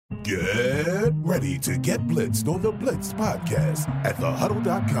Get ready to get blitzed on the Blitzed podcast at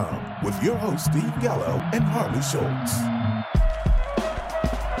thehuddle.com with your hosts Steve Gallo and Harley Schultz.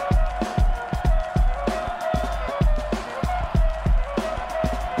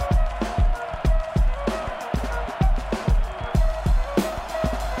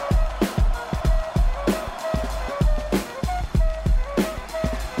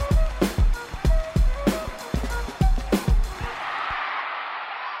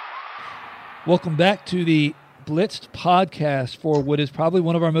 Welcome back to the Blitzed podcast for what is probably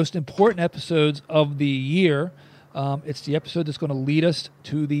one of our most important episodes of the year. It's the episode that's going to lead us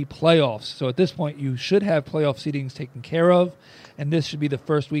to the playoffs. So at this point, you should have playoff seedings taken care of, and this should be the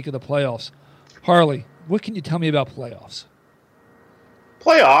first week of the playoffs. Harley, what can you tell me about playoffs?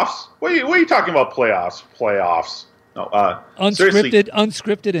 Playoffs? What are you talking about playoffs? Playoffs. No,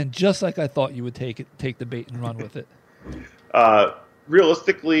 unscripted, and just like I thought you would take the bait and run with it.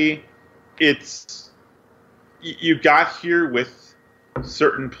 Realistically, you got here with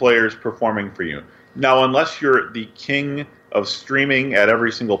certain players performing for you. Now, unless you're the king of streaming at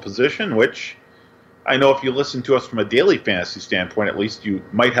every single position, which I know if you listen to us from a daily fantasy standpoint, at least you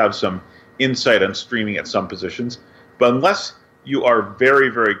might have some insight on streaming at some positions. But unless you are very,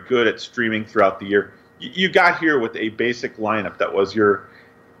 very good at streaming throughout the year, you got here with a basic lineup that was your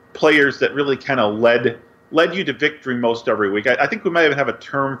players that really kind of led you to victory most every week. I think we might even have a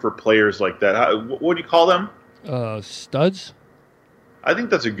term for players like that. What do you call them? Studs? I think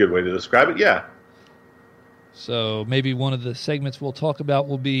that's a good way to describe it, yeah. So maybe one of the segments we'll talk about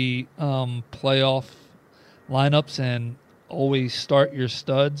will be playoff lineups and always start your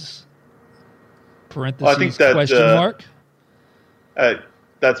studs, parentheses, well, I think that, question mark.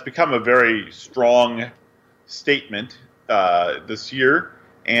 That's become a very strong statement this year.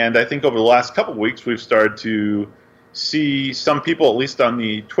 And I think over the last couple of weeks, we've started to see some people, at least on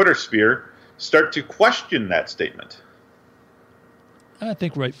the Twitter sphere, start to question that statement. I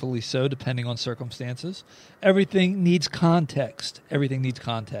think rightfully so, depending on circumstances. Everything needs context.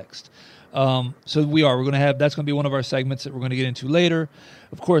 So we're going to have, that's going to be one of our segments that we're going to get into later.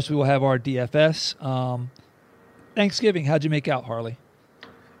 Of course, we will have our DFS. Thanksgiving, how'd you make out, Harley?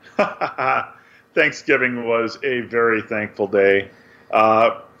 Thanksgiving was a very thankful day.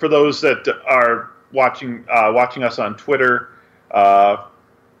 For those that are watching us on Twitter,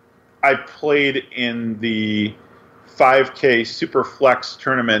 I played in the 5K Superflex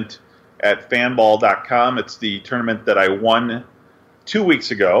tournament at fanball.com. It's the tournament that I won 2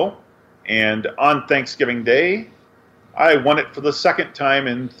 weeks ago. And on Thanksgiving Day, I won it for the second time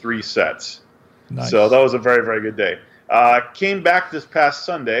in 3 sets. Nice. So that was a very, very good day. Came back this past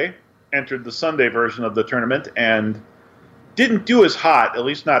Sunday, entered the Sunday version of the tournament, and didn't do as hot, at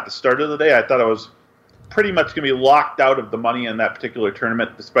least not at the start of the day. I thought I was pretty much going to be locked out of the money in that particular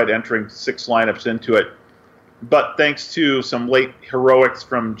tournament, despite entering 6 lineups into it. But thanks to some late heroics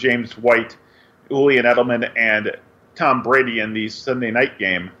from James White, Julian Edelman, and Tom Brady in the Sunday night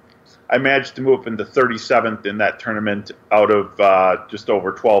game, I managed to move into 37th in that tournament out of just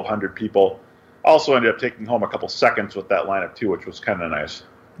over 1,200 people. Also ended up taking home a couple seconds with that lineup, too, which was kind of nice.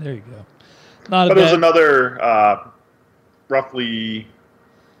 There you go. But it was another roughly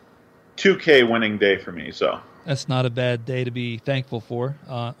 2K winning day for me. So that's not a bad day to be thankful for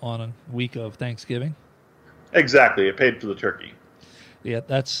on a week of Thanksgiving. Exactly. It paid for the turkey. Yeah,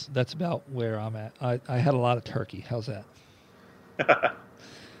 that's about where I'm at. I had a lot of turkey. How's that?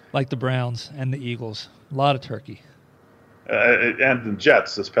 Like the Browns and the Eagles. A lot of turkey. And the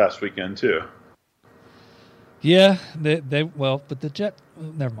Jets this past weekend, too. Yeah, but the Jets,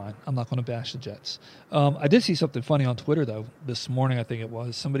 never mind. I'm not going to bash the Jets. I did see something funny on Twitter, though, this morning, I think it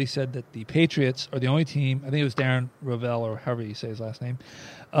was. Somebody said that the Patriots are the only team, I think it was Darren Rovell, or however you say his last name,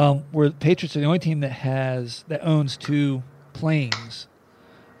 where the Patriots are the only team that owns 2 planes.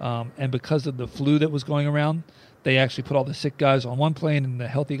 And because of the flu that was going around, they actually put all the sick guys on one plane and the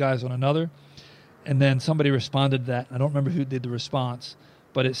healthy guys on another. And then somebody responded to that. I don't remember who did the response,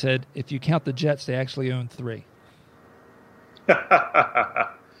 but it said, if you count the Jets, they actually own 3.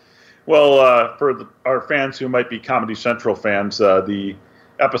 Well, for our fans who might be Comedy Central fans, the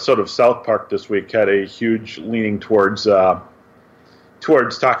episode of South Park this week had a huge leaning towards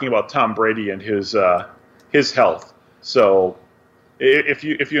talking about Tom Brady and his health. So if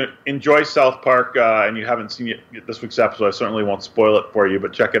you enjoy South Park and you haven't seen it this week's episode, I certainly won't spoil it for you,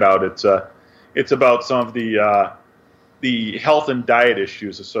 but check it out. It's about some of the health and diet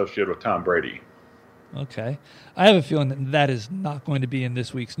issues associated with Tom Brady. Okay. I have a feeling that is not going to be in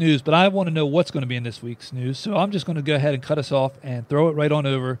this week's news, but I want to know what's going to be in this week's news. So I'm just going to go ahead and cut us off and throw it right on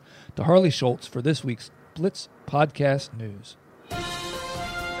over to Harley Schultz for this week's Blitz Podcast News.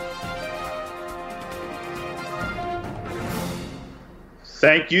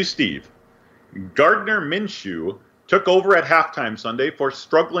 Thank you, Steve. Gardner Minshew took over at halftime Sunday for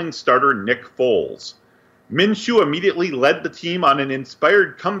struggling starter Nick Foles. Minshew immediately led the team on an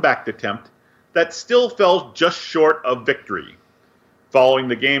inspired comeback attempt that still fell just short of victory. Following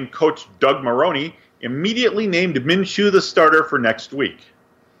the game, coach Doug Maroney immediately named Minshew the starter for next week.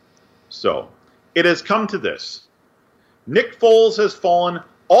 So, it has come to this. Nick Foles has fallen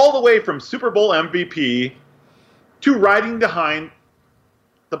all the way from Super Bowl MVP to riding the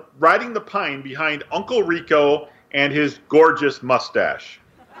pine behind Uncle Rico and his gorgeous mustache.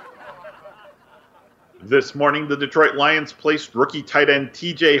 This morning, the Detroit Lions placed rookie tight end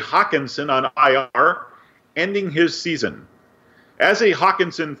T.J. Hawkinson on IR, ending his season. As a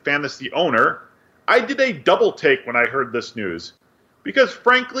Hawkinson fantasy owner, I did a double take when I heard this news, because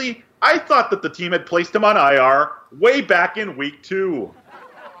frankly, I thought that the team had placed him on IR way back in week 2.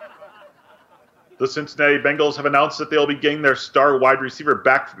 The Cincinnati Bengals have announced that they'll be getting their star wide receiver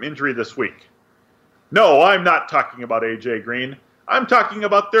back from injury this week. No, I'm not talking about A.J. Green. I'm talking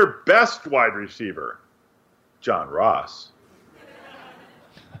about their best wide receiver, John Ross.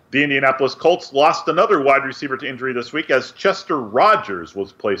 The Indianapolis Colts lost another wide receiver to injury this week as Chester Rogers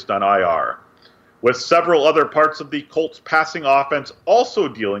was placed on IR. With several other parts of the Colts passing offense also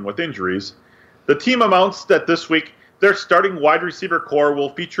dealing with injuries, the team announced that this week their starting wide receiver core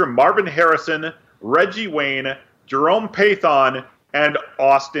will feature Marvin Harrison, Reggie Wayne, Jerome Pathon, and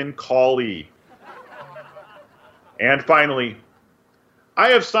Austin Collie. And finally, I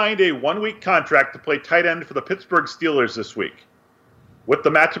have signed a one-week contract to play tight end for the Pittsburgh Steelers this week. With the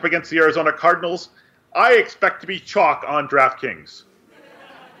matchup against the Arizona Cardinals, I expect to be chalk on DraftKings.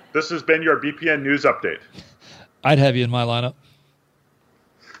 This has been your B.P.N. News Update. I'd have you in my lineup.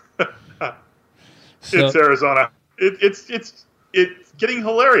 It's Arizona. It's getting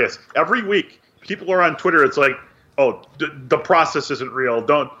hilarious. Every week, people are on Twitter. It's like, oh, the process isn't real.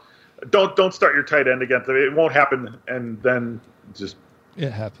 Don't start your tight end against them. It won't happen. And then just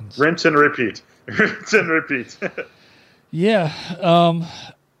it happens. Rinse and repeat. Rinse and repeat. Yeah.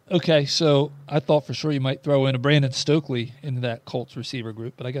 Okay, so I thought for sure you might throw in a Brandon Stokely into that Colts receiver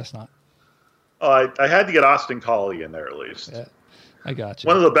group, but I guess not. I had to get Austin Collie in there at least. Yeah, I got you.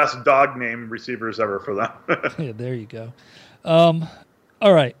 One of the best dog name receivers ever for them. Yeah, there you go.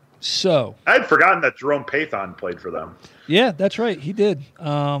 All right, so I had forgotten that Jerome Pathon played for them. Yeah, that's right. He did.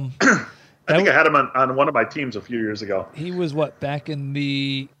 I think I had him on one of my teams a few years ago. He was back in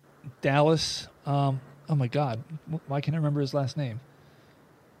the Dallas. Oh my God, why can't I remember his last name?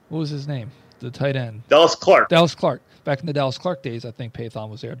 What was his name? The tight end. Dallas Clark. Back in the Dallas Clark days, I think Pathon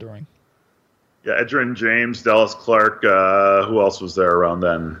was there during. Yeah, Edgerrin James, Dallas Clark. Who else was there around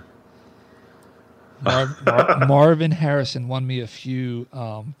then? Marvin Harrison won me a few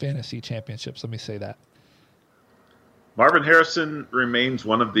fantasy championships. Let me say that. Marvin Harrison remains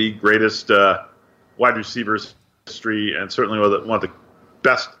one of the greatest wide receivers in history, and certainly one of the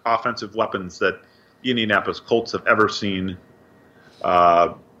best offensive weapons that the Indianapolis Colts have ever seen.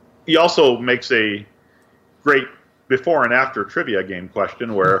 He also makes a great before and after trivia game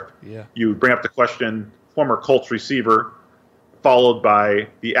question where you bring up the question, former Colts receiver, followed by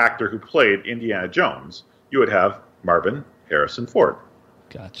the actor who played Indiana Jones. You would have Marvin Harrison Ford.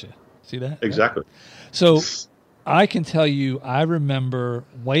 Gotcha. See that? Exactly. Yeah. So I can tell you, I remember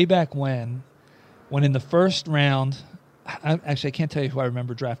way back when in the first round, I can't tell you who I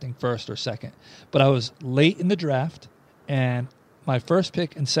remember drafting first or second, but I was late in the draft, and my first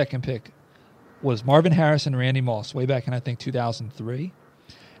pick and second pick was Marvin Harrison and Randy Moss way back in, I think, 2003.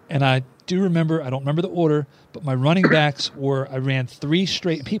 And I do remember, I don't remember the order, but my running backs I ran 3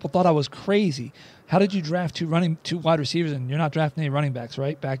 straight. People thought I was crazy. How did you draft two wide receivers and you're not drafting any running backs,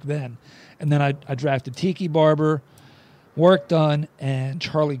 right? Back then. And then I drafted Tiki Barber, Work Done, and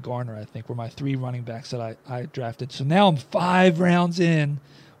Charlie Garner, I think, were my 3 running backs that I drafted. So now I'm 5 rounds in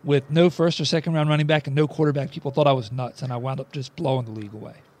with no first or second round running back and no quarterback. People thought I was nuts, and I wound up just blowing the league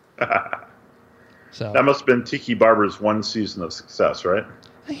away. So that must have been Tiki Barber's one season of success, right?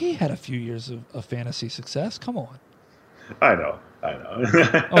 He had a few years of fantasy success. Come on. I know.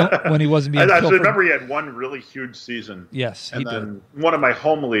 When he wasn't being I actually pilfered. remember he had one really huge season. Yes, he did. And then one of my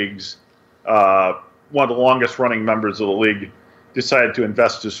home leagues, one of the longest running members of the league, decided to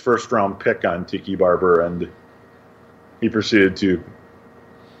invest his first round pick on Tiki Barber, and he proceeded to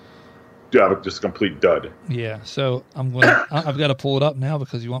have just a complete dud. Yeah, so I've got to pull it up now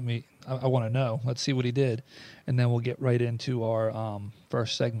because you want me. I want to know. Let's see what he did, and then we'll get right into our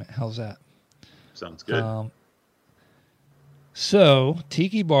first segment. How's that? Sounds good. So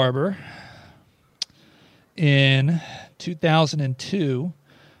Tiki Barber in 2002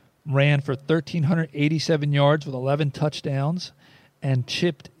 ran for 1,387 yards with 11 touchdowns and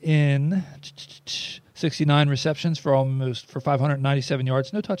chipped in 69 receptions for 597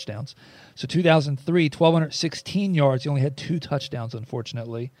 yards, no touchdowns. So 2003, 1,216 yards. He only had 2 touchdowns,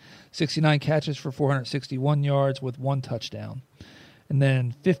 unfortunately. 69 catches for 461 yards with 1 touchdown. And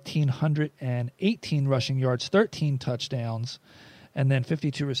then 1,518 rushing yards, 13 touchdowns, and then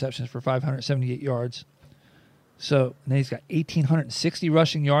 52 receptions for 578 yards. So then he's got 1,860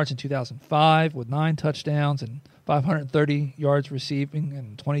 rushing yards in 2005 with 9 touchdowns and 530 yards receiving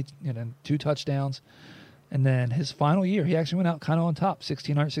and 2 touchdowns. And then his final year, he actually went out kind of on top,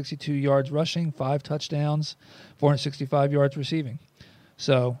 1,662 yards rushing, 5 touchdowns, 465 yards receiving.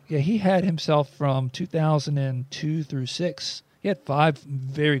 So, yeah, he had himself from 2002 through 6. He had 5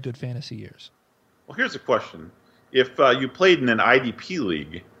 very good fantasy years. Well, here's a question. If you played in an IDP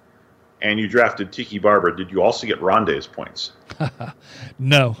league and you drafted Tiki Barber, did you also get Rondé's points?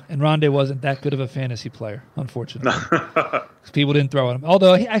 No, and Rondé wasn't that good of a fantasy player, unfortunately. People didn't throw at him.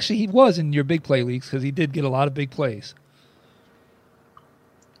 Although, he was in your big play leagues because he did get a lot of big plays.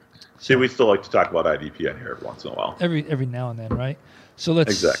 See, we still like to talk about IDP on here every once in a while. Every now and then, right? So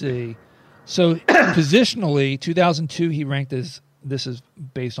let's see. So positionally, 2002, he ranked as, this is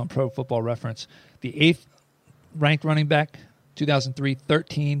based on Pro Football Reference, the 8th ranked running back. 2003,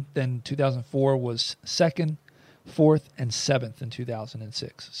 13th. Then 2004 was 2nd, 4th, and 7th in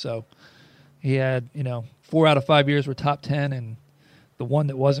 2006. So he had, 4 out of 5 years were top 10, and the one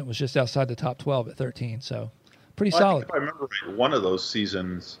that wasn't was just outside the top 12 at 13. So pretty solid. If I remember right, one of those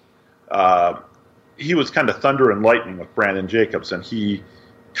seasons, he was kind of thunder and lightning with Brandon Jacobs, and he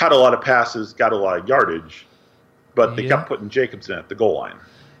caught a lot of passes, got a lot of yardage, but they kept putting Jacobs in at the goal line.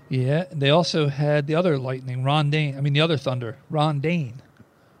 Yeah, and they also had the other lightning, the other thunder, Ron Dane.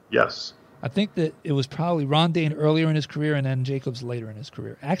 Yes. I think that it was probably Ron Dane earlier in his career and then Jacobs later in his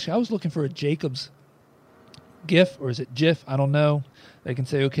career. Actually, I was looking for a Jacobs GIF, or is it GIF? I don't know. They can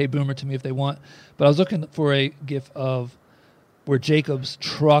say, okay, boomer to me if they want. But I was looking for a GIF of where Jacobs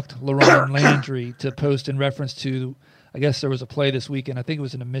trucked LaRon Landry to post in reference to, I guess there was a play this weekend. I think it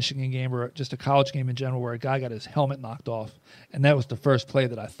was in a Michigan game or just a college game in general where a guy got his helmet knocked off. And that was the first play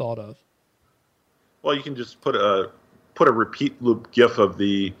that I thought of. Well, you can just put a repeat loop GIF of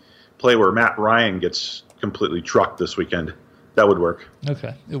the play where Matt Ryan gets completely trucked this weekend. That would work.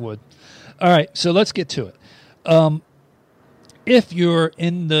 Okay, it would. All right, so let's get to it. If you're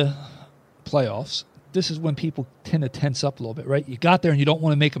in the playoffs, this is when people tend to tense up a little bit, right? You got there and you don't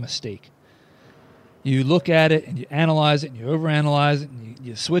want to make a mistake. You look at it and you analyze it and you overanalyze it and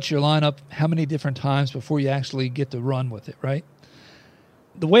you switch your lineup how many different times before you actually get to run with it, right?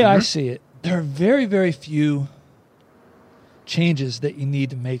 The way I see it, there are very, very few changes that you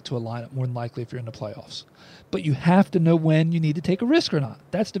need to make to a lineup, more than likely if you're in the playoffs. But you have to know when you need to take a risk or not.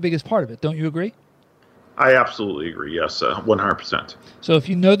 That's the biggest part of it. Don't you agree? I absolutely agree, yes, 100%. So if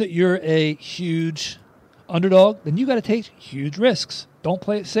you know that you're a huge underdog, then you got to take huge risks. Don't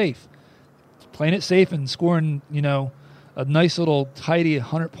play it safe. Playing it safe and scoring, a nice little tidy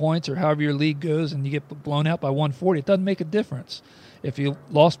 100 points or however your league goes and you get blown out by 140, it doesn't make a difference if you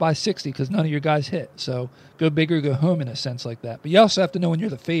lost by 60 because none of your guys hit. So go big or go home in a sense like that. But you also have to know when you're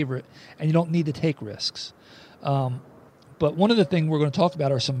the favorite and you don't need to take risks. But one of the things we're going to talk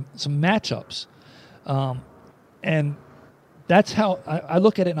about are some matchups. And that's how I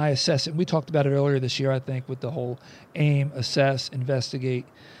look at it and I assess it. And we talked about it earlier this year, I think, with the whole aim, assess, investigate,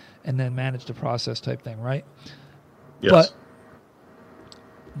 and then manage the process type thing, right? Yes. But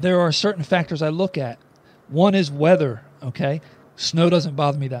there are certain factors I look at. One is weather, okay? Snow doesn't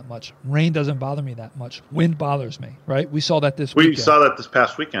bother me that much. Rain doesn't bother me that much. Wind bothers me, right? We saw that this weekend. We saw that this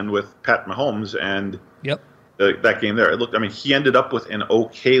past weekend with Pat Mahomes and that game there. He ended up with an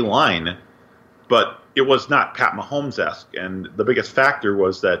okay line, but it was not Pat Mahomes-esque. And the biggest factor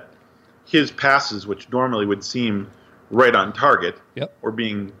was that his passes, which normally would seem right on target, were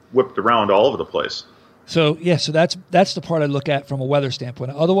being whipped around all over the place. So that's the part I look at from a weather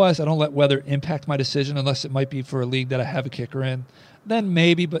standpoint. Otherwise, I don't let weather impact my decision unless it might be for a league that I have a kicker in. Then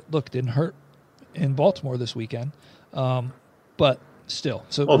maybe, but look, it didn't hurt in Baltimore this weekend. But still.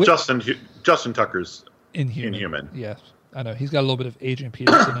 So Justin Tucker's inhuman. Yes, I know. He's got a little bit of Adrian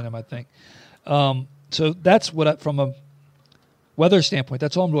Peterson in him, I think. So that's from a weather standpoint,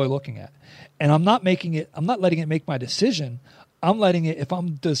 that's all I'm really looking at. And I'm not letting it make my decision. I'm letting it, if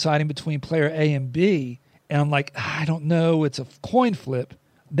I'm deciding between player A and B, and I'm like, I don't know, it's a coin flip,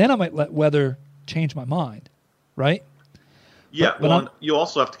 then I might let weather change my mind, right? Yeah, you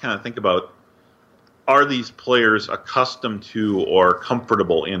also have to kind of think about, are these players accustomed to or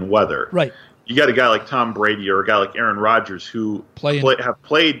comfortable in weather? Right. You got a guy like Tom Brady or a guy like Aaron Rodgers who have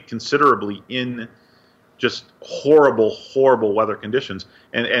played considerably in just horrible weather conditions.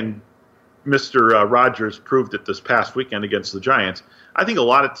 And Mr. Rogers proved it this past weekend against the Giants. I think a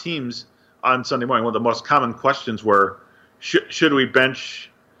lot of teams on Sunday morning, one of the most common questions were, should we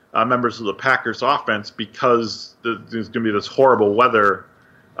bench members of the Packers offense because there's going to be this horrible weather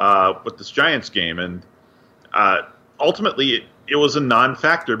with this Giants game? And ultimately, it was a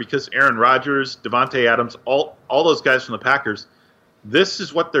non-factor because Aaron Rodgers, Devontae Adams, all those guys from the Packers, this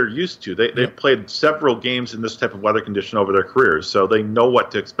is what they're used to. They've played several games in this type of weather condition over their careers, so they know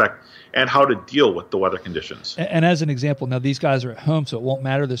what to expect and how to deal with the weather conditions. And as an example, now these guys are at home, so it won't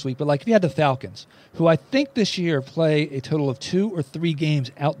matter this week, but like if you had the Falcons, who I think this year play a total of 2 or 3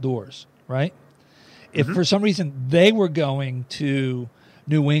 games outdoors, right? If for some reason they were going to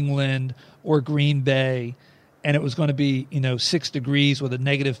New England or Green Bay and it was going to be, 6 degrees with a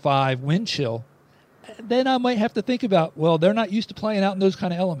 -5 wind chill, then I might have to think about, well, they're not used to playing out in those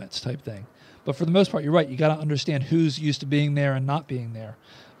kind of elements type thing. But for the most part, you're right. You got to understand who's used to being there and not being there.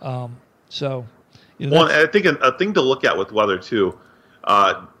 Well, I think a thing to look at with weather too,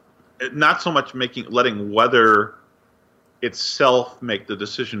 not so much letting weather itself make the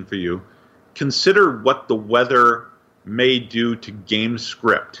decision for you. Consider what the weather may do to game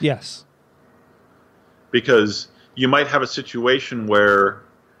script. Yes. Because you might have a situation where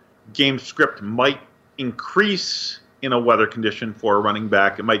game script might increase in a weather condition for a running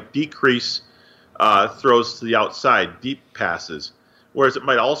back. It might decrease throws to the outside, deep passes. Whereas it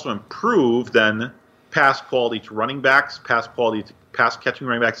might also improve then pass quality to running backs, pass quality to pass catching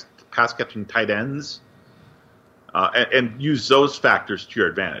running backs, pass catching tight ends, and use those factors to your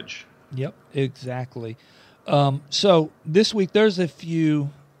advantage. Yep, exactly. So this week there's a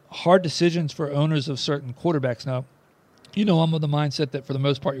few hard decisions for owners of certain quarterbacks. Now, I'm of the mindset that for the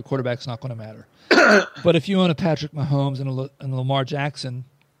most part your quarterback's not going to matter. But if you own a Patrick Mahomes and a Lamar Jackson,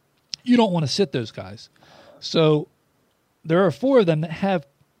 you don't want to sit those guys. So there are 4 of them that have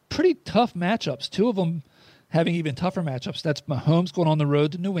pretty tough matchups. 2 of them having even tougher matchups. That's Mahomes going on the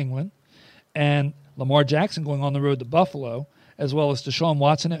road to New England and Lamar Jackson going on the road to Buffalo, as well as Deshaun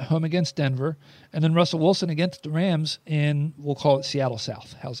Watson at home against Denver, and then Russell Wilson against the Rams in, we'll call it Seattle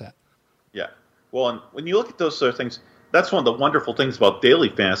South. How's that? Yeah. Well, and when you look at those sort of things, that's one of the wonderful things about daily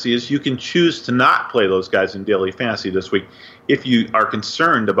fantasy is you can choose to not play those guys in daily fantasy this week if you are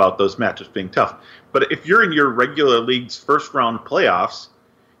concerned about those matchups being tough. But if you're in your regular league's first-round playoffs,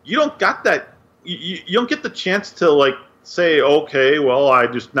 you don't got that. You don't get the chance to say, okay, well,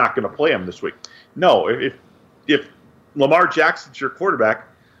 I'm just not going to play him this week. No, if Lamar Jackson's your quarterback,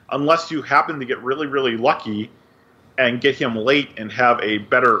 unless you happen to get really, really lucky and get him late and have a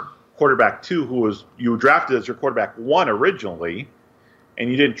better quarterback 2 who was you drafted as your quarterback 1 originally,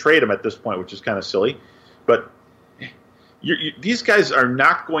 and you didn't trade him at this point, which is kind of silly. But these guys are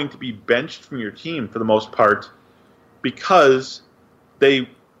not going to be benched from your team for the most part because you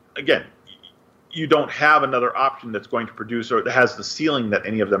don't have another option that's going to produce or that has the ceiling that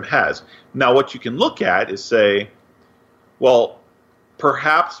any of them has. Now, what you can look at is say, well,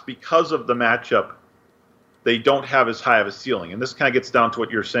 perhaps because of the matchup, they don't have as high of a ceiling. And this kind of gets down to what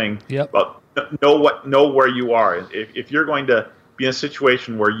you're saying about know where you are. If you're going to be in a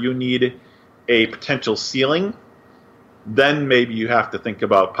situation where you need a potential ceiling, then maybe you have to think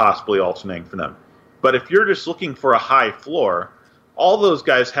about possibly alternating for them. But if you're just looking for a high floor, all those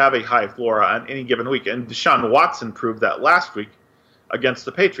guys have a high floor on any given week. And Deshaun Watson proved that last week against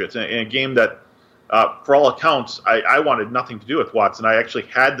the Patriots in a game that, for all accounts, I wanted nothing to do with Watson. I actually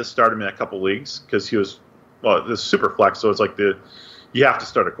had to start him in a couple leagues because he was, this super flex, so it's like you have to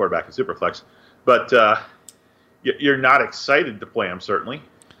start a quarterback in super flex. But you're not excited to play him, certainly.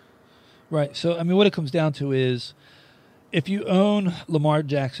 Right. So, what it comes down to is if you own Lamar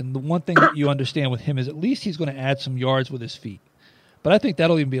Jackson, the one thing that you understand with him is at least he's going to add some yards with his feet. But I think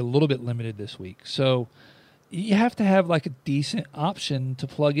that'll even be a little bit limited this week. So you have to have a decent option to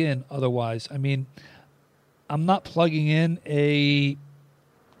plug in. Otherwise, I'm not plugging in a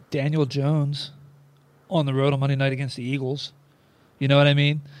Daniel Jones on the road on Monday night against the Eagles. You know what I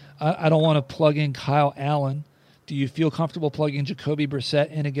mean? I don't want to plug in Kyle Allen. Do you feel comfortable plugging Jacoby Brissett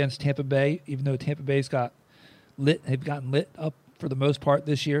in against Tampa Bay, even though Tampa Bay's they've gotten lit up for the most part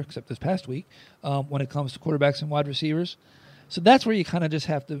this year, except this past week, when it comes to quarterbacks and wide receivers? So that's where you kind of just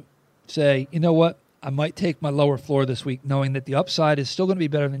have to say, you know what, I might take my lower floor this week, knowing that the upside is still going to be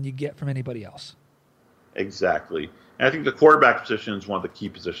better than you get from anybody else. Exactly. And I think the quarterback position is one of the key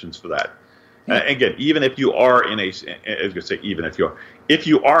positions for that. Again, even if you are in if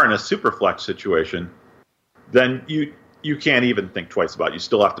you are in a super flex situation, then you can't even think twice about it. You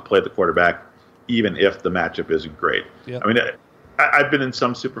still have to play the quarterback, even if the matchup isn't great. Yep. I've been in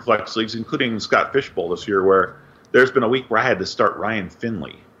some Superflex leagues, including Scott Fishbowl this year, where there's been a week where I had to start Ryan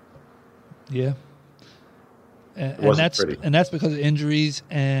Finley. Yeah. And that's because of injuries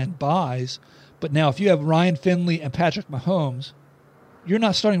and buys. But now if you have Ryan Finley and Patrick Mahomes, you're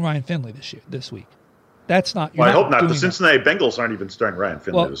not starting Ryan Finley this week. That's not. Well, I hope not. The Cincinnati Bengals aren't even starting Ryan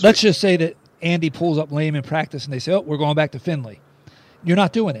Finley this week. Let's just say that Andy pulls up lame in practice and they say, "Oh, we're going back to Finley." You're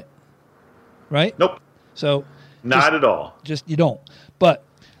not doing it, right? Nope. So not at all. Just you don't. But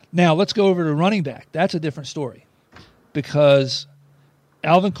now let's go over to running back. That's a different story because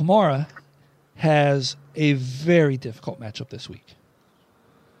Alvin Kamara has a very difficult matchup this week.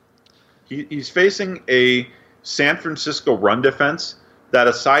 He's facing a San Francisco run defense that,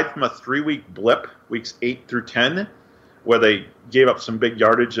 aside from a 3-week blip, weeks 8 through 10, where they gave up some big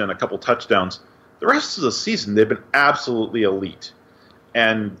yardage and a couple touchdowns, the rest of the season they've been absolutely elite.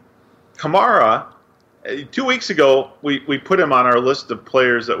 And Kamara, 2 weeks ago, we put him on our list of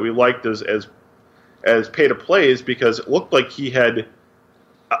players that we liked as pay-to-plays because it looked like he had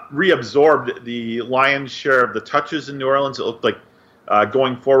reabsorbed the lion's share of the touches in New Orleans. It looked like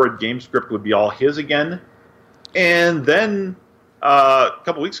going forward, game script would be all his again. And then a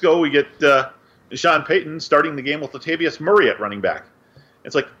couple weeks ago, we get Sean Payton starting the game with Latavius Murray at running back.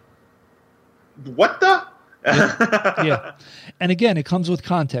 It's like, what the? Yeah. And again, it comes with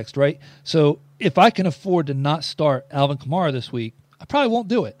context, right? So if I can afford to not start Alvin Kamara this week, I probably won't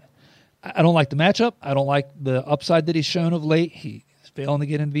do it. I don't like the matchup. I don't like the upside that he's shown of late. He's failing to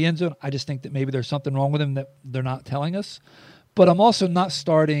get into the end zone. I just think that maybe there's something wrong with him that they're not telling us. But I'm also not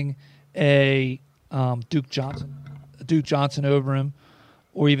starting a Duke Johnson over him,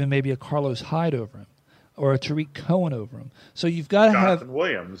 or even maybe a Carlos Hyde over him, or a Tariq Cohen over him. So you've got to have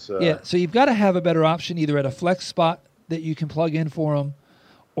Williams. So you've got to have a better option, either at a flex spot that you can plug in for him,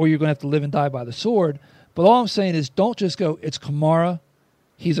 or you're going to have to live and die by the sword. But all I'm saying is, don't just go, it's Kamara,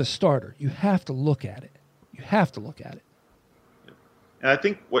 he's a starter. You have to look at it. You have to look at it. And I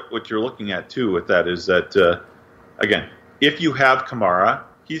think what you're looking at too with that is that again, if you have Kamara,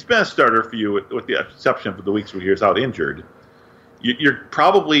 he's been a starter for you with the exception of the weeks where he was out injured. You're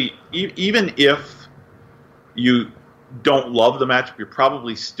probably, even if you don't love the matchup, you're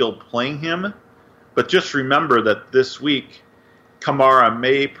probably still playing him. But just remember that this week, Kamara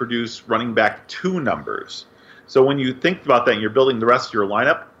may produce running back 2 numbers. So when you think about that and you're building the rest of your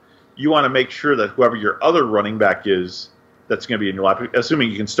lineup, you want to make sure that whoever your other running back is that's going to be in your lineup,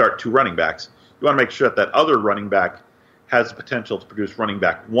 assuming you can start 2 running backs, you want to make sure that other running back has the potential to produce running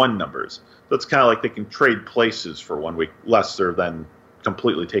back 1 numbers. So it's kind of like they can trade places for 1 week, lesser than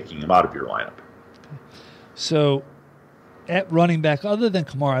completely taking him out of your lineup. So at running back, other than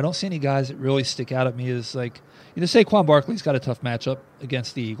Kamara, I don't see any guys that really stick out at me as like, Saquon Barkley's got a tough matchup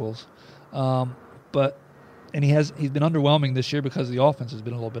against the Eagles. And he's been underwhelming this year because the offense has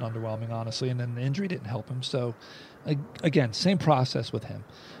been a little bit underwhelming, honestly, and then the injury didn't help him. So, again, same process with him.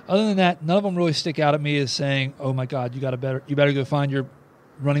 Other than that, none of them really stick out at me as saying, "Oh my God, you better go find your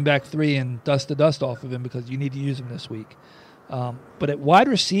running back 3 and dust the dust off of him because you need to use him this week." But at wide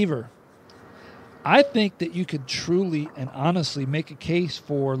receiver, I think that you could truly and honestly make a case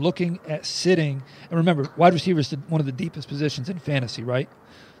for looking at sitting. And remember, wide receiver is one of the deepest positions in fantasy, right?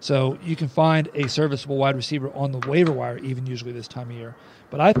 So you can find a serviceable wide receiver on the waiver wire even usually this time of year.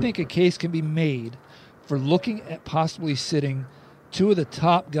 But I think a case can be made for looking at possibly sitting 2 of the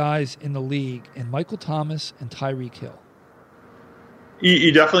top guys in the league in Michael Thomas and Tyreek Hill.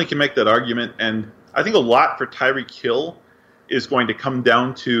 You definitely can make that argument. And I think a lot for Tyreek Hill is going to come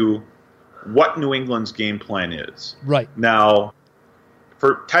down to what New England's game plan is. Right. Now,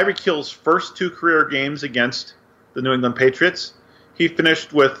 for Tyreek Hill's first 2 career games against the New England Patriots, he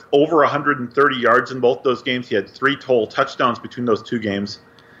finished with over 130 yards in both those games. He had 3 total touchdowns between those 2 games.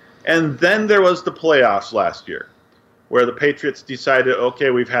 And then there was the playoffs last year, where the Patriots decided, okay,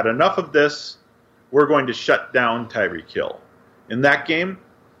 we've had enough of this. We're going to shut down Tyreek Hill. In that game,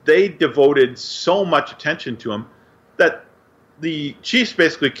 they devoted so much attention to him that the Chiefs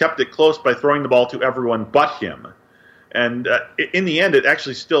basically kept it close by throwing the ball to everyone but him. And in the end, it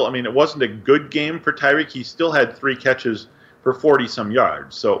actually still, it wasn't a good game for Tyreek. He still had 3 catches for 40-some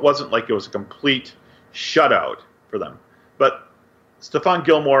yards. So it wasn't like it was a complete shutout for them. But Stephon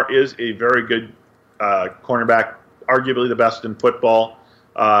Gilmore is a very good cornerback, arguably the best in football.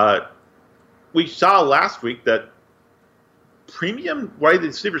 We saw last week that premium wide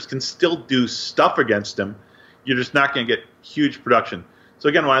receivers can still do stuff against him. You're just not going to get huge production. So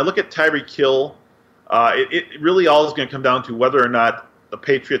again, when I look at Tyreek Hill, it really all is going to come down to whether or not the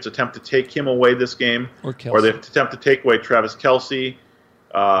Patriots attempt to take him away this game, or they attempt to take away Travis Kelce.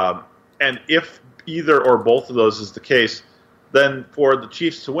 And if either or both of those is the case, then for the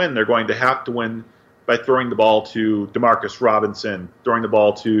Chiefs to win, they're going to have to win by throwing the ball to Demarcus Robinson, throwing the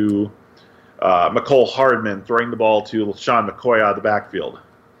ball to McCole Hardman, throwing the ball to LaShawn McCoy out of the backfield.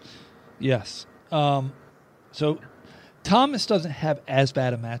 Yes. So Thomas doesn't have as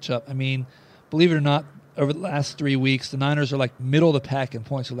bad a matchup. I mean, believe it or not, over the last 3 weeks, the Niners are like middle of the pack in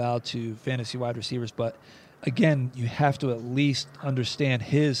points allowed to fantasy wide receivers. But again, you have to at least understand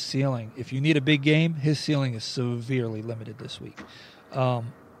his ceiling. If you need a big game, his ceiling is severely limited this week.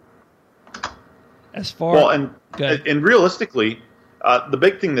 As far and realistically, the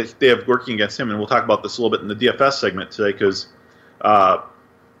big thing that they have working against him, and we'll talk about this a little bit in the DFS segment today, because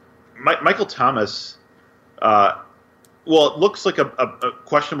Michael Thomas, it looks like a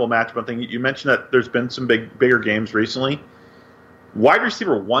questionable matchup. I think you mentioned that there's been some bigger games recently. Wide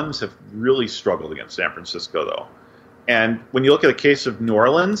receiver ones have really struggled against San Francisco, though. And when you look at the case of New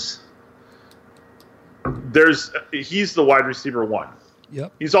Orleans, he's the wide receiver one.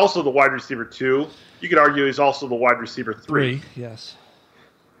 Yep. He's also the wide receiver 2. You could argue he's also the wide receiver 3. Yes.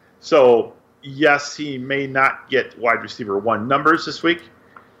 So, yes, he may not get wide receiver 1 numbers this week,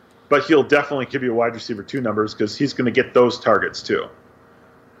 but he'll definitely give you wide receiver 2 numbers because he's going to get those targets too.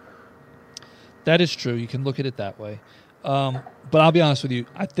 That is true. You can look at it that way. But I'll be honest with you.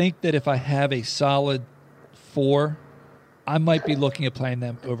 I think that if I have a solid 4, I might be looking at playing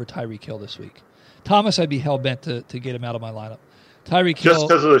them over Tyreek Hill this week. Thomas, I'd be hell-bent to get him out of my lineup. Tyreek Hill, just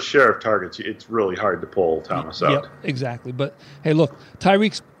because of the share of targets, it's really hard to pull Thomas out. Yep, exactly. But, hey, look,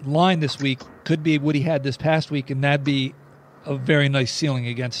 Tyreek's line this week could be what he had this past week, and that'd be a very nice ceiling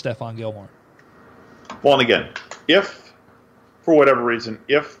against Stephon Gilmore. Well, and again, if, for whatever reason,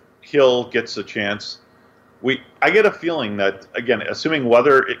 if Hill gets a chance, I get a feeling that, again, assuming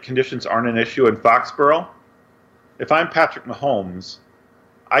weather conditions aren't an issue in Foxborough, if I'm Patrick Mahomes,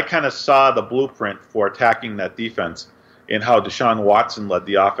 I kind of saw the blueprint for attacking that defense in how Deshaun Watson led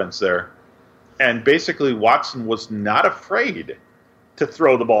the offense there. And basically, Watson was not afraid to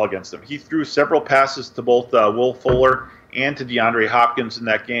throw the ball against them. He threw several passes to both Will Fuller and to DeAndre Hopkins in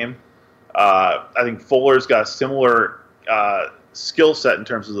that game. I think Fuller's got a similar skill set in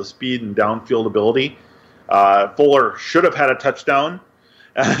terms of the speed and downfield ability. Fuller should have had a touchdown.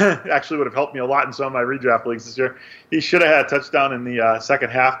 Actually would have helped me a lot in some of my redraft leagues this year. He should have had a touchdown in the second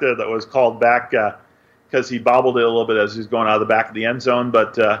half there that was called back because he bobbled it a little bit as he was going out of the back of the end zone.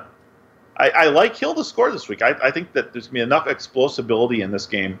 But I like Hill to score this week. I think that there's going to be enough explosibility in this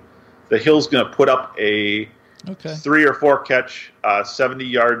game that Hill's going to put up a 3 or 4 catch, 70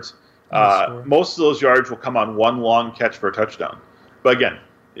 yards. Most of those yards will come on one long catch for a touchdown. But again,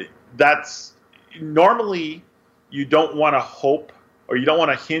 that's normally you don't want to hope or you don't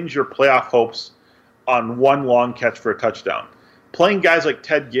want to hinge your playoff hopes on one long catch for a touchdown. Playing guys like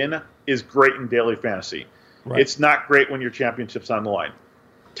Ted Ginn is great in daily fantasy. Right. It's not great when your championship's on the line.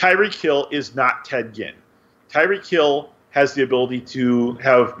 Tyreek Hill is not Ted Ginn. Tyreek Hill has the ability to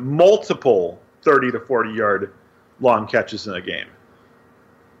have multiple 30 to 40-yard long catches in a game.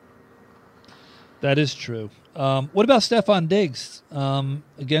 That is true. What about Stephon Diggs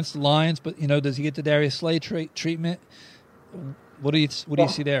against the Lions? But does he get the Darius Slay treatment? What do you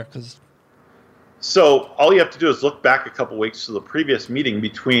see there? So all you have to do is look back a couple weeks to the previous meeting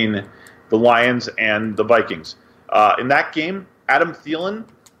between the Lions and the Vikings. In that game, Adam Thielen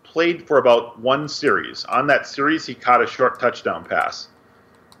played for about 1 series. On that series, he caught a short touchdown pass.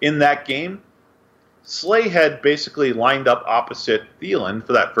 In that game, Slay had basically lined up opposite Thielen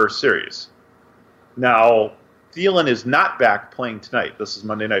for that first series. Now, Thielen is not back playing tonight. This is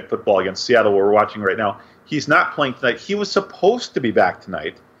Monday Night Football against Seattle, where we're watching right now. He's not playing tonight. He was supposed to be back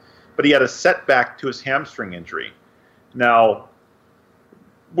tonight, but he had a setback to his hamstring injury. Now,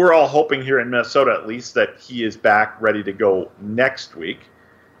 we're all hoping here in Minnesota, at least, that he is back ready to go next week.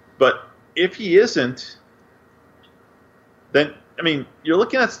 But if he isn't, then, you're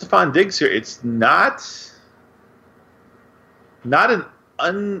looking at Stephon Diggs here. It's not an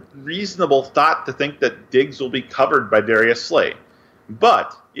unreasonable thought to think that Diggs will be covered by Darius Slay.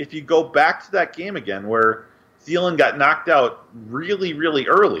 But if you go back to that game again where Thielen got knocked out really, really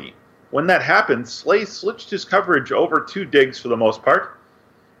early, when that happened, Slay switched his coverage over to Diggs for the most part,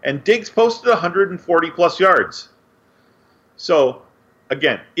 and Diggs posted 140-plus yards. So,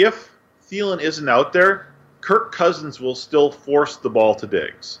 again, if Thielen isn't out there, Kirk Cousins will still force the ball to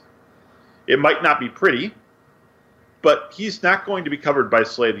Diggs. It might not be pretty, but he's not going to be covered by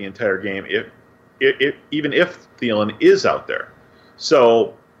Slay the entire game, even if Thielen is out there.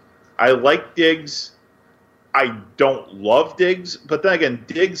 So I like Diggs. I don't love Diggs, but then again,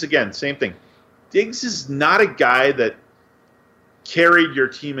 Diggs, same thing. Diggs is not a guy that carried your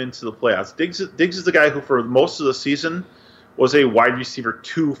team into the playoffs. Diggs is the guy who, for most of the season, was a wide receiver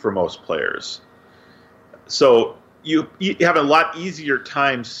 2 for most players. So you have a lot easier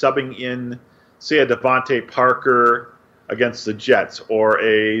time subbing in, say, a Devontae Parker against the Jets or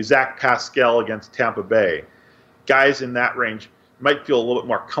a Zach Pascal against Tampa Bay. Guys in that range might feel a little bit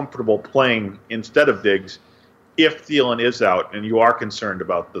more comfortable playing instead of Diggs if Thielen is out and you are concerned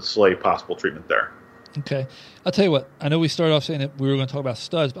about the Slay possible treatment there. Okay. I'll tell you what. I know we started off saying that we were going to talk about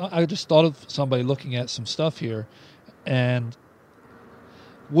studs, but I just thought of somebody looking at some stuff here. And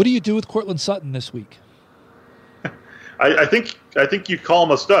what do you do with Courtland Sutton this week? I think you call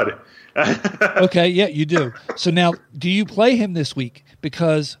him a stud. Okay, yeah, you do. So now, do you play him this week?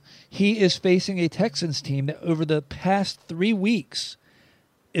 Because he is facing a Texans team that over the past 3 weeks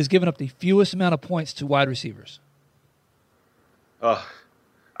is giving up the fewest amount of points to wide receivers.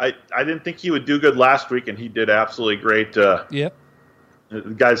 I didn't think he would do good last week, and he did absolutely great. Yep.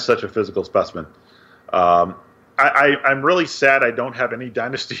 The guy's such a physical specimen. I'm really sad I don't have any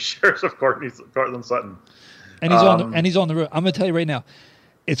dynasty shares of Courtland Sutton. And he's on the road. I'm going to tell you right now,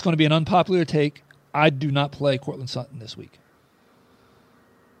 it's going to be an unpopular take. I do not play Courtland Sutton this week.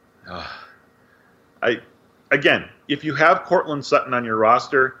 Again, if you have Courtland Sutton on your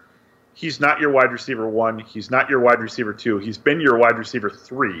roster, he's not your wide receiver 1. He's not your wide receiver 2. He's been your wide receiver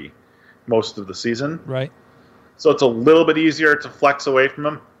 3 most of the season. Right. So it's a little bit easier to flex away from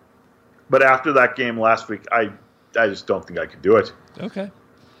him. But after that game last week, I just don't think I could do it. Okay.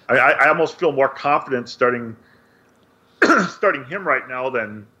 I almost feel more confident starting him right now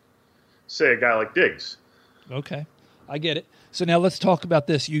than, say, a guy like Diggs. Okay. I get it. So now let's talk about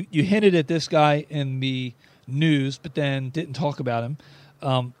this. You hinted at this guy in the news, but then didn't talk about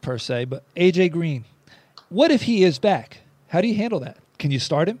him per se. But A.J. Green, what if he is back? How do you handle that? Can you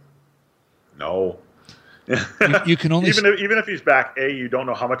start him? No. You can only even if he's back. A, you don't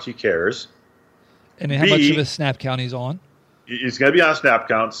know how much he cares, and how much of a snap count he's on. He's going to be on a snap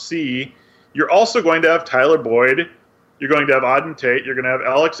count. C, you're also going to have Tyler Boyd. You're going to have Auden Tate. You're going to have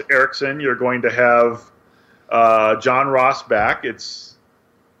Alex Erickson. You're going to have John Ross back. It's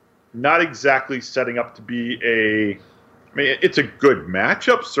not exactly setting up to be it's a good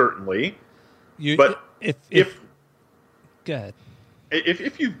matchup, certainly. But if go ahead.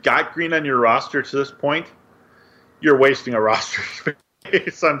 If you've got Green on your roster to this point, you're wasting a roster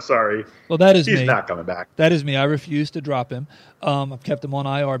space. I'm sorry. Well, that is me. He's not coming back. That is me. I refuse to drop him. I've kept him on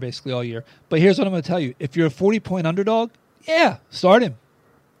IR basically all year. But here's what I'm going to tell you. If you're a 40-point underdog, yeah, start him.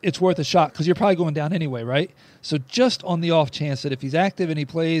 It's worth a shot because you're probably going down anyway, right? So just on the off chance that if he's active and he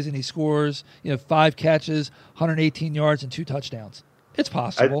plays and he scores, 5 catches, 118 yards, and 2 touchdowns, it's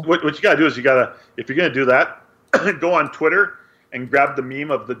possible. What you got to do is if you're going to do that, go on Twitter and grab the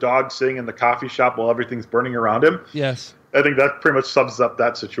meme of the dog sitting in the coffee shop while everything's burning around him. Yes. I think that pretty much sums up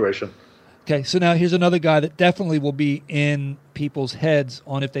that situation. Okay, so now here's another guy that definitely will be in people's heads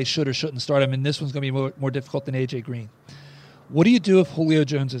on if they should or shouldn't start him, and this one's going to be more difficult than A.J. Green. What do you do if Julio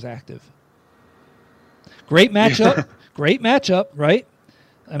Jones is active? Great matchup. Great matchup, right?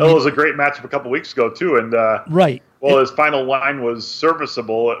 It was a great matchup a couple weeks ago, too. And right. Well, his final line was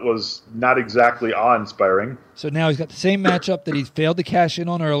serviceable. It was not exactly awe-inspiring. So now he's got the same matchup that he failed to cash in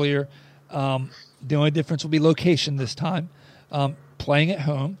on earlier. The only difference will be location this time, playing at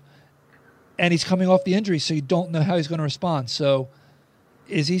home. And he's coming off the injury, so you don't know how he's going to respond. So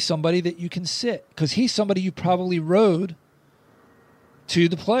is he somebody that you can sit? Because he's somebody you probably rode to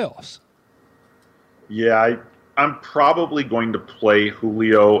the playoffs. Yeah, I'm probably going to play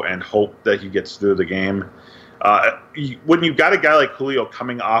Julio and hope that he gets through the game. When you've got a guy like Julio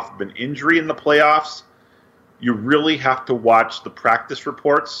coming off of an injury in the playoffs, you really have to watch the practice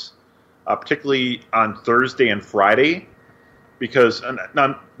reports, particularly on Thursday and Friday, because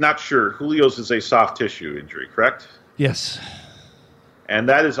I'm not sure. Julio's is a soft tissue injury, correct? Yes. And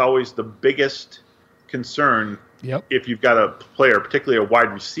that is always the biggest concern. Yep. If you've got a player, particularly a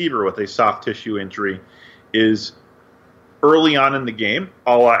wide receiver with a soft tissue injury, is early on in the game,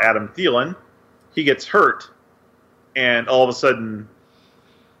 a la Adam Thielen, he gets hurt, and all of a sudden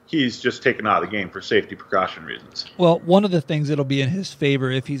he's just taken out of the game for safety precaution reasons. Well, one of the things that'll be in his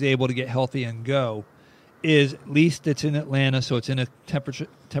favor if he's able to get healthy and go is at least it's in Atlanta, so it's in a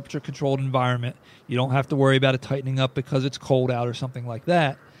temperature-controlled environment. You don't have to worry about it tightening up because it's cold out or something like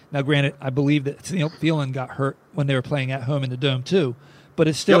that. Now, granted, I believe that Thielen got hurt when they were playing at home in the Dome too, but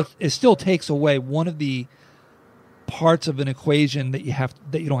it still takes away one of the parts of an equation that you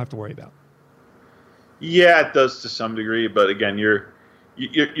don't have to worry about. Yeah, it does to some degree, but again,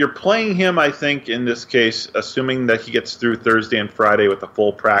 you're playing him, I think, in this case, assuming that he gets through Thursday and Friday with a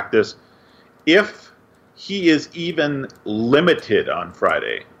full practice. If he is even limited on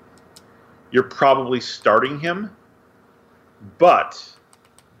Friday, you're probably starting him. But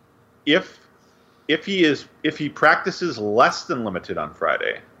if he practices less than limited on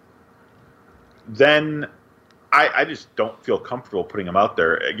Friday, then I just don't feel comfortable putting him out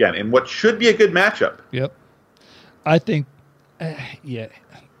there again in what should be a good matchup. Yep. I think,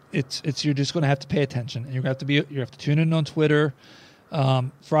 it's you're just going to have to pay attention, and you have to tune in on Twitter.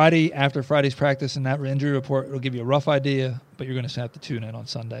 Friday, after Friday's practice and that injury report, it'll give you a rough idea, but you're going to have to tune in on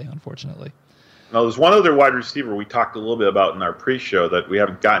Sunday, unfortunately. Now, there's one other wide receiver we talked a little bit about in our pre-show that we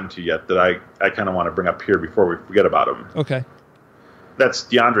haven't gotten to yet that I kind of want to bring up here before we forget about him. Okay. That's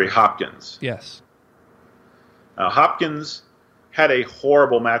DeAndre Hopkins. Yes. Hopkins had a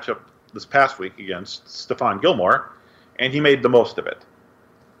horrible matchup this past week against Stephon Gilmore, and he made the most of it.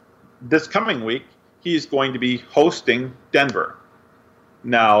 This coming week, he's going to be hosting Denver.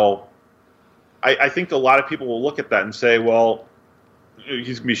 Now, I think a lot of people will look at that and say, well,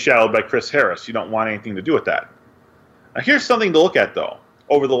 he's going to be shadowed by Chris Harris. You don't want anything to do with that. Now, here's something to look at, though.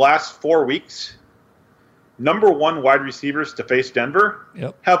 Over the last 4 weeks, number one wide receivers to face Denver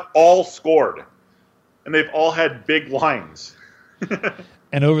have all scored. And they've all had big lines.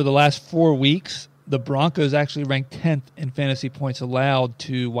 And over the last 4 weeks, the Broncos actually ranked 10th in fantasy points allowed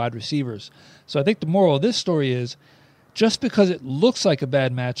to wide receivers. So I think the moral of this story is just because it looks like a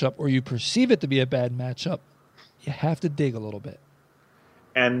bad matchup or you perceive it to be a bad matchup, you have to dig a little bit.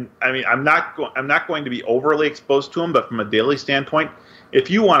 And I mean, I'm not going to be overly exposed to him, but from a daily standpoint, if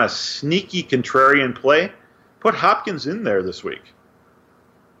you want a sneaky contrarian play, put Hopkins in there this week.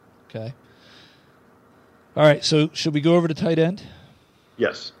 Okay. All right. So should we go over to tight end?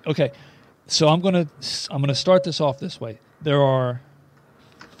 Yes. Okay. So I'm gonna start this off this way. There are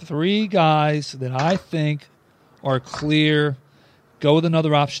 3 guys that I think are clear. Go with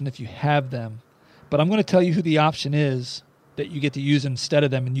another option if you have them, but I'm going to tell you who the option is that you get to use instead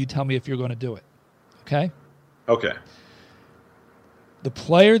of them, and you tell me if you're going to do it. Okay? Okay. The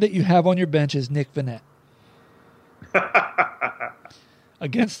player that you have on your bench is Nick Vannett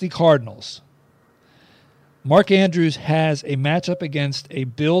against the Cardinals. Mark Andrews has a matchup against a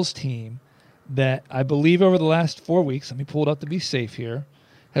Bills team that I believe over the last 4 weeks, let me pull it up to be safe here,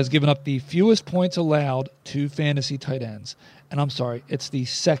 has given up the fewest points allowed to fantasy tight ends. And I'm sorry, it's the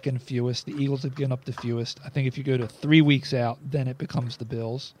second fewest. The Eagles have given up the fewest. I think if you go to 3 weeks out, then it becomes the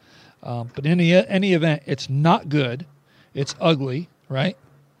Bills. But in any event, it's not good. It's ugly, right?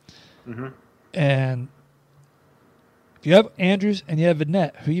 Mm-hmm. And if you have Andrews and you have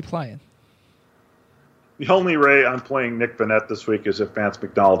Vannett, who are you playing? The only way I'm playing Nick Vannett this week is if Vance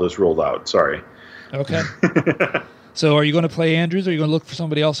McDonald is ruled out. Sorry. Okay. So are you going to play Andrews, or are you going to look for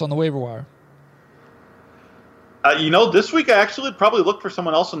somebody else on the waiver wire? This week I actually would probably look for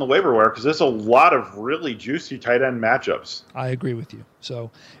someone else on the waiver wire because there's a lot of really juicy tight end matchups. I agree with you.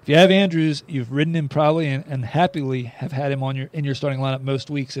 So if you have Andrews, you've ridden him probably and happily have had him in your starting lineup most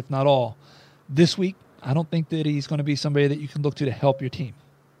weeks, if not all. This week, I don't think that he's going to be somebody that you can look to help your team.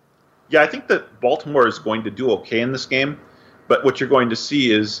 Yeah, I think that Baltimore is going to do okay in this game, but what you're going to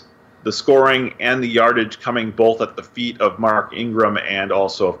see is the scoring and the yardage coming both at the feet of Mark Ingram and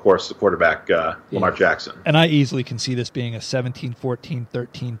also, of course, the quarterback, Lamar Jackson. And I easily can see this being a 17-14,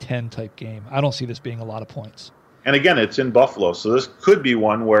 13-10 type game. I don't see this being a lot of points. And again, it's in Buffalo, so this could be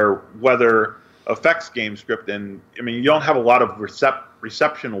one where weather affects game script. And, I mean, you don't have a lot of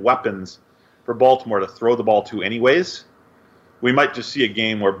reception weapons for Baltimore to throw the ball to anyways. We might just see a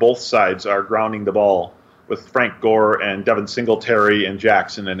game where both sides are grounding the ball with Frank Gore and Devin Singletary and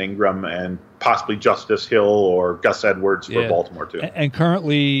Jackson and Ingram and possibly Justice Hill or Gus Edwards for Baltimore too. And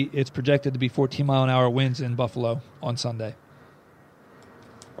currently it's projected to be 14-mile-an-hour winds in Buffalo on Sunday.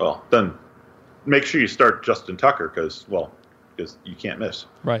 Well, then make sure you start Justin Tucker because you can't miss.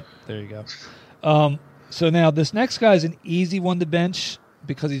 Right. There you go. So now this next guy is an easy one to bench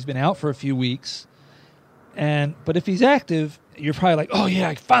because he's been out for a few weeks. But if he's active, you're probably like, oh, yeah,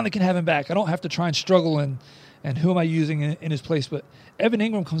 I finally can have him back. I don't have to try and struggle and who am I using in his place? But Evan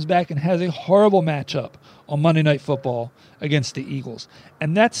Ingram comes back and has a horrible matchup on Monday Night Football against the Eagles.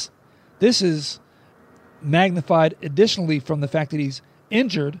 And this is magnified additionally from the fact that he's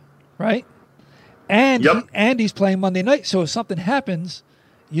injured, right? And, and he's playing Monday night. So if something happens,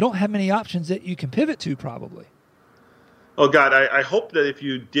 you don't have many options that you can pivot to probably. Oh, God, I hope that if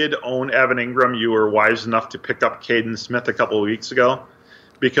you did own Evan Ingram, you were wise enough to pick up Caden Smith a couple of weeks ago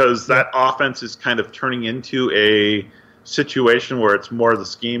because that offense is kind of turning into a situation where it's more the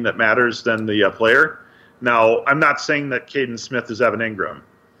scheme that matters than the player. Now, I'm not saying that Caden Smith is Evan Ingram.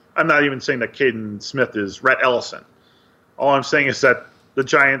 I'm not even saying that Caden Smith is Rhett Ellison. All I'm saying is that the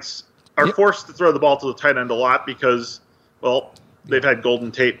Giants are forced to throw the ball to the tight end a lot because, well, they've had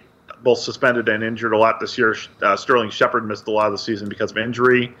Golden Tate both suspended and injured a lot this year. Sterling Shepard missed a lot of the season because of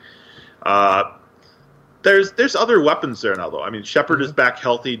injury. There's other weapons there now, though. I mean, Shepard is back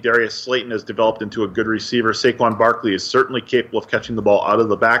healthy. Darius Slayton has developed into a good receiver. Saquon Barkley is certainly capable of catching the ball out of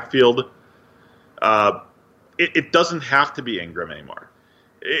the backfield. It doesn't have to be Ingram anymore.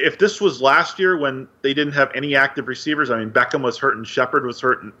 If this was last year when they didn't have any active receivers, I mean, Beckham was hurt and Shepard was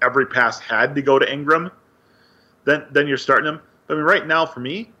hurt and every pass had to go to Ingram, then you're starting him. But I mean, right now, for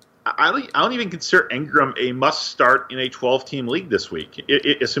me, I don't even consider Ingram a must-start in a 12-team league this week,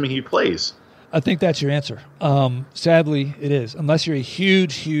 assuming he plays. I think that's your answer. Sadly, it is. Unless you're a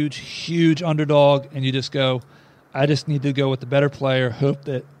huge, huge, huge underdog and you just go, I just need to go with the better player, hope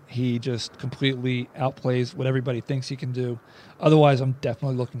that he just completely outplays what everybody thinks he can do. Otherwise, I'm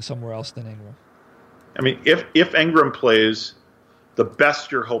definitely looking somewhere else than Ingram. I mean, if Ingram plays, the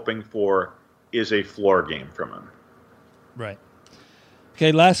best you're hoping for is a floor game from him. Right.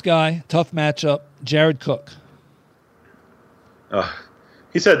 Okay, last guy, tough matchup, Jared Cook.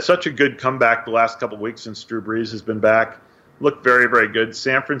 He's had such a good comeback the last couple of weeks since Drew Brees has been back. Looked very, very good.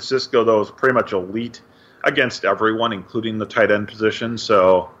 San Francisco, though, is pretty much elite against everyone, including the tight end position.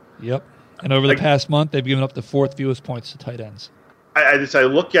 So, yep. And over the past month, they've given up the fourth fewest points to tight ends. I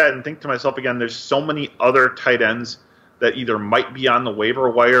look at it and think to myself again, there's so many other tight ends that either might be on the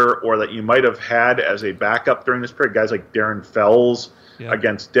waiver wire or that you might have had as a backup during this period. Guys like Darren Fells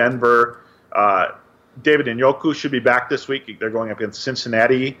against Denver. David Njoku should be back this week. They're going up against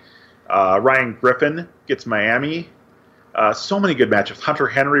Cincinnati. Ryan Griffin gets Miami. So many good matchups. Hunter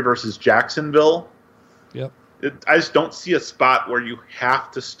Henry versus Jacksonville. Yep. I just don't see a spot where you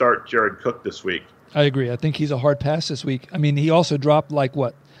have to start Jared Cook this week. I agree. I think he's a hard pass this week. I mean, he also dropped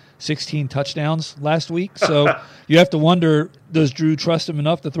 16 touchdowns last week. So you have to wonder, does Drew trust him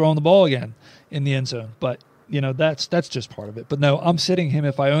enough to throw him the ball again in the end zone? But, that's just part of it. But no, I'm sitting him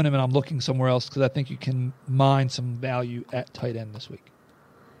if I own him and I'm looking somewhere else because I think you can mine some value at tight end this week.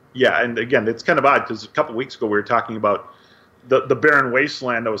 Yeah, and again, it's kind of odd because a couple weeks ago we were talking about the barren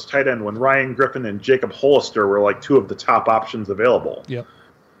wasteland that was tight end when Ryan Griffin and Jacob Hollister were like two of the top options available. Yep.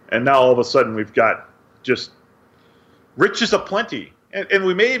 And now all of a sudden we've got just riches aplenty. And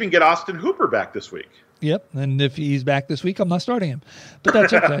we may even get Austin Hooper back this week. Yep, and if he's back this week, I'm not starting him. But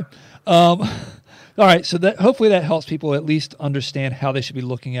that's okay. All right, so hopefully that helps people at least understand how they should be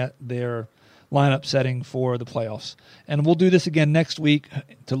looking at their lineup setting for the playoffs. And we'll do this again next week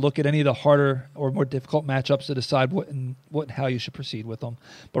to look at any of the harder or more difficult matchups to decide what and how you should proceed with them.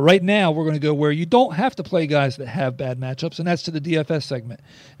 But right now, we're going to go where you don't have to play guys that have bad matchups, and that's to the DFS segment.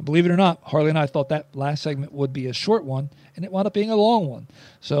 And believe it or not, Harley and I thought that last segment would be a short one, and it wound up being a long one.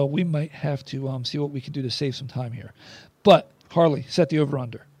 So we might have to see what we can do to save some time here. But, Harley, set the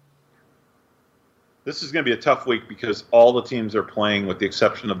over-under. This is going to be a tough week because all the teams are playing with the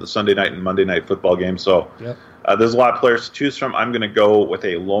exception of the Sunday night and Monday night football game. So there's a lot of players to choose from. I'm going to go with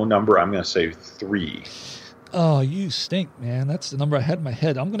a low number. I'm going to say 3. Oh, you stink, man. That's the number I had in my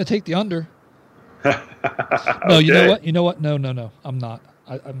head. I'm going to take the under. No, okay. You know what? No. I'm not.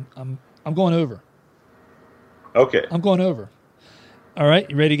 I'm going over. Okay. I'm going over. All right.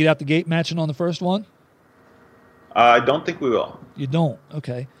 You ready to get out the gate matching on the first one? I don't think we will. You don't?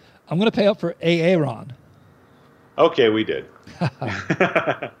 Okay. I'm going to pay up for Aaron. Okay, we did.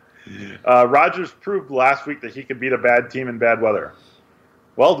 Rodgers proved last week that he could beat a bad team in bad weather.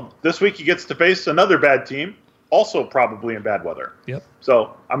 Well, this week he gets to face another bad team, also probably in bad weather. Yep.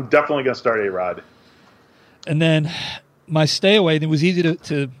 So I'm definitely going to start A-Rod. And then my stay away, it was easy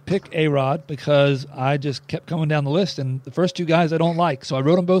to pick A-Rod because I just kept coming down the list, and the first two guys I don't like, so I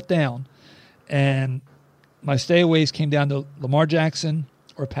wrote them both down. And my stay aways came down to Lamar Jackson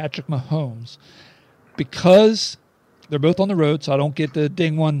or Patrick Mahomes because they're both on the road, so I don't get to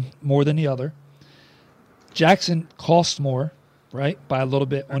ding one more than the other. Jackson costs more, right, by a little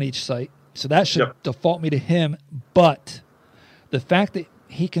bit on each site, so that should default me to him. But the fact that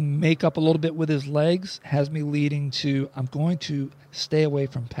he can make up a little bit with his legs has me leading to I'm going to stay away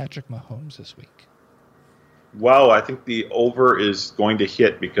from Patrick Mahomes this week. Wow, I think the over is going to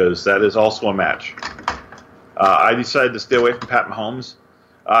hit because that is also a match. I decided to stay away from Pat Mahomes.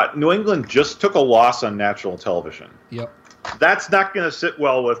 New England just took a loss on national television. Yep. That's not going to sit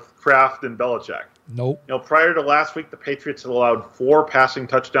well with Kraft and Belichick. Nope. Prior to last week, the Patriots had allowed 4 passing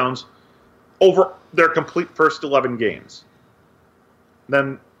touchdowns over their complete first 11 games.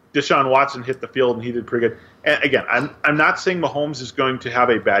 Then Deshaun Watson hit the field, and he did pretty good. And again, I'm not saying Mahomes is going to have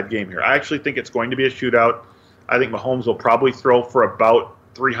a bad game here. I actually think it's going to be a shootout. I think Mahomes will probably throw for about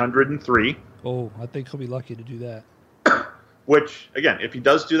 303. Oh, I think he'll be lucky to do that. Which, again, if he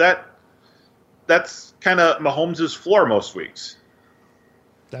does do that, that's kind of Mahomes' floor most weeks.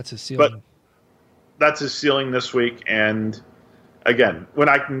 That's his ceiling. But that's his ceiling this week. And again, when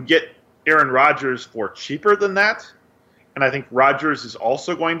I can get Aaron Rodgers for cheaper than that, and I think Rodgers is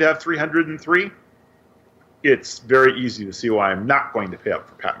also going to have 303, it's very easy to see why I'm not going to pay up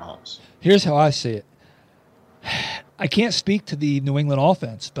for Pat Mahomes. Here's how I see it. I can't speak to the New England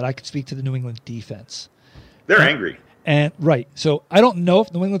offense, but I can speak to the New England defense. They're angry. And right. So I don't know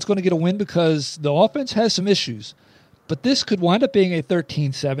if New England's going to get a win because the offense has some issues. But this could wind up being a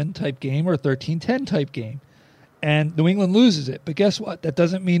 13-7 type game or a 13-10 type game. And New England loses it. But guess what? That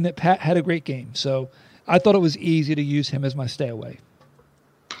doesn't mean that Pat had a great game. So I thought it was easy to use him as my stay away.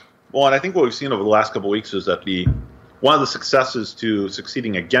 Well, and I think what we've seen over the last couple of weeks is that one of the successes to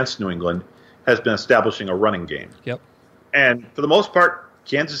succeeding against New England has been establishing a running game. Yep. And for the most part,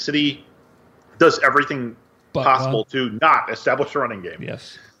 Kansas City does everything possible to not establish a running game.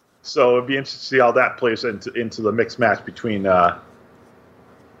 Yes. So it'd be interesting to see how that plays into the mixed match between the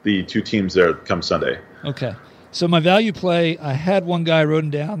two teams there come Sunday. Okay. So my value play, I had one guy, wrote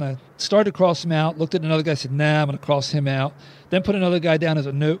him down. I started to cross him out, looked at another guy, said, nah, I'm going to cross him out. Then put another guy down as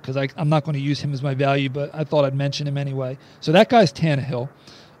a note because I'm not going to use him as my value, but I thought I'd mention him anyway. So that guy's Tannehill.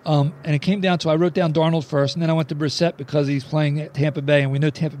 And it came down to I wrote down Darnold first, and then I went to Brissett because he's playing at Tampa Bay, and we know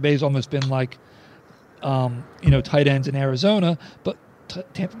Tampa Bay's almost been like, tight ends in Arizona. But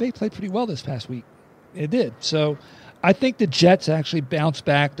Tampa Bay played pretty well this past week. It did. So I think the Jets actually bounce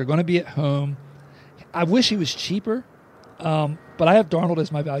back. They're going to be at home. I wish he was cheaper, but I have Darnold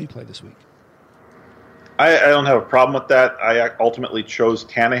as my value play this week. I don't have a problem with that. I ultimately chose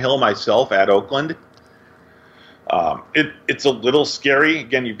Tannehill myself at Oakland. It's a little scary.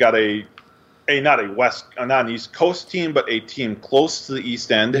 Again, you've got not an East Coast team, but a team close to the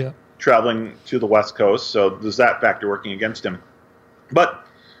East End traveling to the West Coast. So there's that factor working against him. But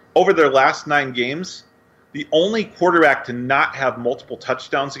over their last 9 games, the only quarterback to not have multiple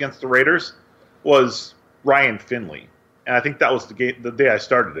touchdowns against the Raiders was Ryan Finley. And I think that was the day I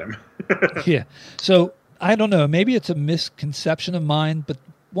started him. Yeah. So I don't know. Maybe it's a misconception of mine, but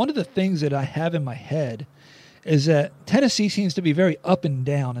one of the things that I have in my head is that Tennessee seems to be very up and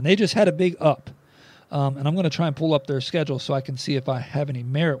down, and they just had a big up. And I'm going to try and pull up their schedule so I can see if I have any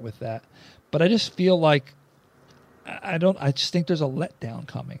merit with that. But I just feel like I just think there's a letdown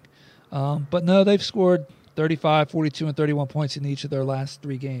coming. But no, they've scored 35, 42, and 31 points in each of their last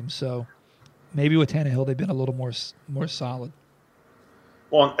 3 games. So maybe with Tannehill, they've been a little more solid.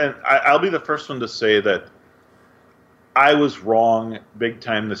 Well, and I'll be the first one to say that I was wrong big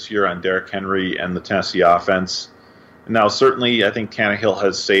time this year on Derrick Henry and the Tennessee offense. Now, certainly, I think Tannehill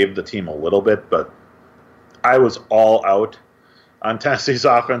has saved the team a little bit, but I was all out on Tennessee's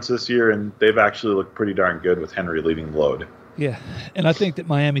offense this year, and they've actually looked pretty darn good with Henry leading the load. Yeah, and I think that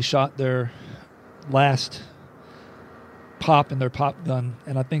Miami shot their last pop in their pop gun,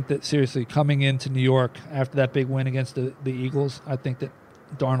 and I think that, seriously, coming into New York after that big win against the Eagles, I think that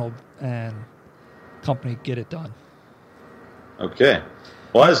Darnold and company get it done. Okay.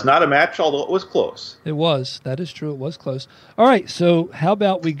 Well, it's not a match, although it was close. It was. That is true. It was close. All right, so how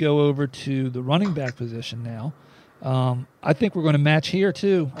about we go over to the running back position now? I think we're going to match here,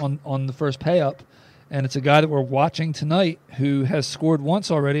 too, on the first pay up. And it's a guy that we're watching tonight who has scored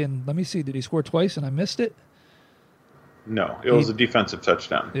once already. And let me see, did he score twice and I missed it? No, it was a defensive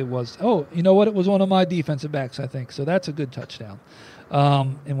touchdown. It was. Oh, you know what? It was one of my defensive backs, I think. So that's a good touchdown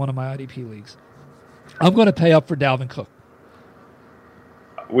in one of my IDP leagues. I'm going to pay up for Dalvin Cook.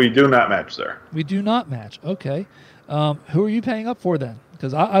 We do not match there. We do not match. Okay. Who are you paying up for then?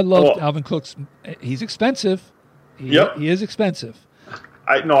 Because I love Dalvin Cook's. He's expensive. He is expensive.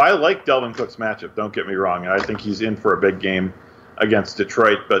 I like Dalvin Cook's matchup. Don't get me wrong. I think he's in for a big game against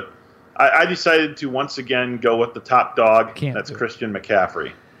Detroit. But I decided to once again go with the top dog. That's Christian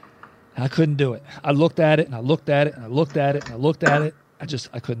McCaffrey. I couldn't do it. I looked at it and I looked at it and I looked at it and I looked at it.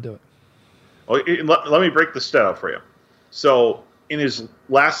 I couldn't do it. Well, let me break the stat out for you. So in his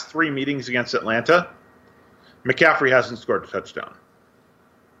last 3 meetings against Atlanta, McCaffrey hasn't scored a touchdown.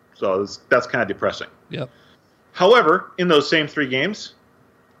 So that's kind of depressing. Yep. However, in those same 3 games,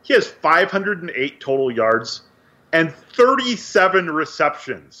 he has 508 total yards and 37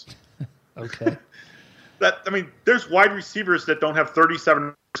 receptions. Okay. There's wide receivers that don't have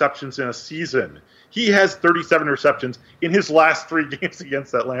 37 receptions in a season. He has 37 receptions in his last 3 games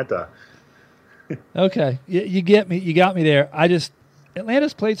against Atlanta. Okay. You get me. You got me there.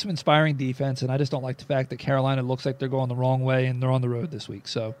 Atlanta's played some inspiring defense, and I just don't like the fact that Carolina looks like they're going the wrong way, and they're on the road this week.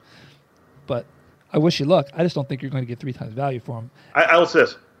 So, but I wish you luck. I just don't think you're going to get 3 times value for them. I will say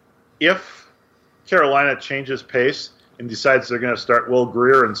this. If Carolina changes pace and decides they're going to start Will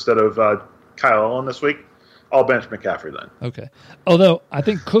Grier instead of Kyle Allen this week, I'll bench McCaffrey then. Okay. Although I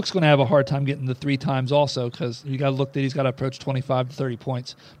think Cook's going to have a hard time getting the 3 times also because you got to look that he's got to approach 25 to 30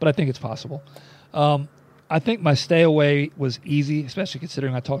 points. But I think it's possible. I think my stay away was easy, especially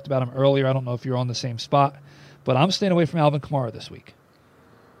considering I talked about him earlier. I don't know if you're on the same spot, but I'm staying away from Alvin Kamara this week.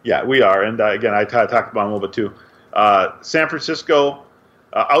 Yeah, we are. And again, I talked about him a little bit too. San Francisco,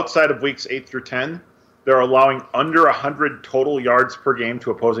 outside of weeks 8 through 10, they're allowing under 100 total yards per game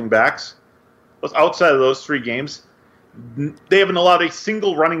to opposing backs. Outside of those 3 games, they haven't allowed a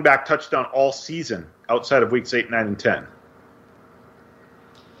single running back touchdown all season outside of weeks 8, 9, and 10.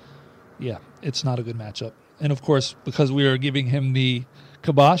 Yeah, it's not a good matchup. And, of course, because we are giving him the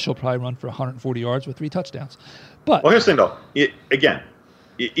kibosh, he'll probably run for 140 yards with 3 touchdowns. But well, here's the thing, though.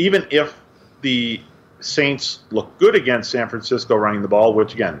 Even if the Saints look good against San Francisco running the ball,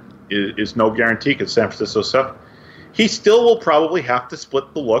 which, again, is no guarantee because San Francisco stuff, he still will probably have to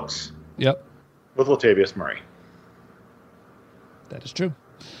split the looks with Latavius Murray. That is true.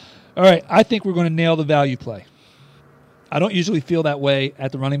 All right, I think we're going to nail the value play. I don't usually feel that way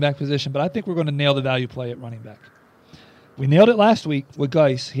at the running back position, but I think we're going to nail the value play at running back. We nailed it last week with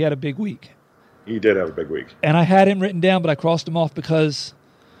Geis. He had a big week. He did have a big week. And I had him written down, but I crossed him off because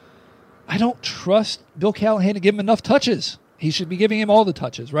I don't trust Bill Callahan to give him enough touches. He should be giving him all the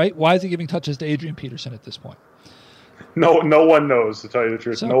touches, right? Why is he giving touches to Adrian Peterson at this point? No one knows, to tell you the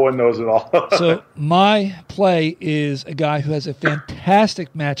truth. No one knows at all. So my play is a guy who has a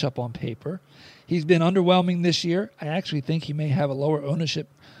fantastic matchup on paper. He's been underwhelming this year. I actually think he may have a lower ownership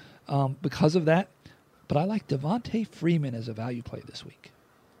because of that. But I like Devontae Freeman as a value play this week.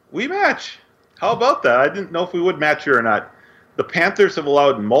 We match. How about that? I didn't know if we would match here or not. The Panthers have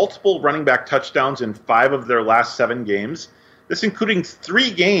allowed multiple running back touchdowns in 5 of their last 7 games. This including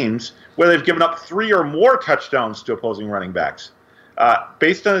 3 games where they've given up 3 or more touchdowns to opposing running backs.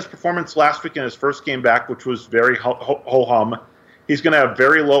 Based on his performance last week in his first game back, which was very ho-hum, he's going to have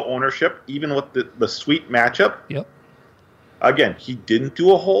very low ownership, even with the sweet matchup. Yep. Again, he didn't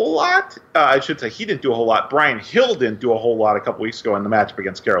do a whole lot. I should say he didn't do a whole lot. Brian Hill didn't do a whole lot a couple weeks ago in the matchup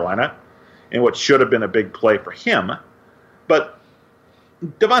against Carolina, in what should have been a big play for him. But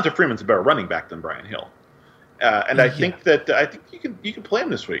Devonta Freeman's a better running back than Brian Hill. I think you can play him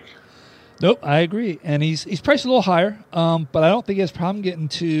this week. Nope, I agree, and he's priced a little higher, but I don't think he has a problem getting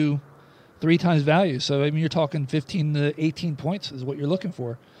to 3 times value. So I mean, you're talking 15 to 18 points is what you're looking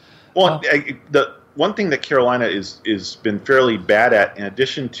for. Well, the one thing that Carolina is been fairly bad at, in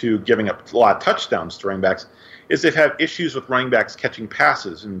addition to giving up a lot of touchdowns to running backs, is they've had issues with running backs catching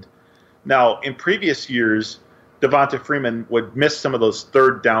passes. And now, in previous years, Devonta Freeman would miss some of those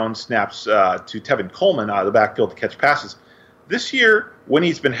 3rd down snaps to Tevin Coleman out of the backfield to catch passes. This year, when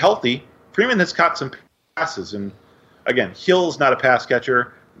he's been healthy, Freeman has caught some passes. And again, Hill's not a pass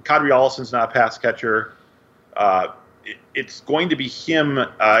catcher. Kadri Allison's not a pass catcher. It's going to be him.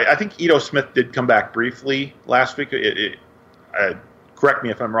 I think Ito Smith did come back briefly last week. Correct me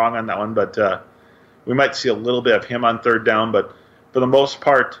if I'm wrong on that one, but we might see a little bit of him on 3rd down. But for the most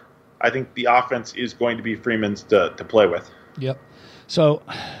part, I think the offense is going to be Freeman's to play with. Yep. So,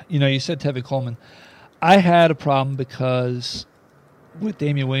 you said Tevin Coleman. I had a problem because with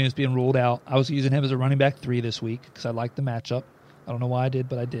Damian Williams being ruled out, I was using him as a running back 3 this week because I liked the matchup. I don't know why I did,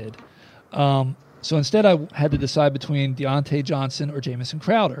 but I did. So instead I had to decide between Deontay Johnson or Jamison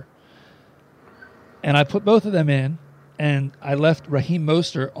Crowder. And I put both of them in, and I left Raheem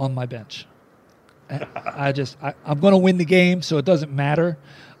Mostert on my bench. I'm going to win the game, so it doesn't matter.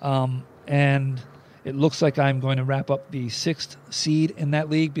 And it looks like I'm going to wrap up the 6th seed in that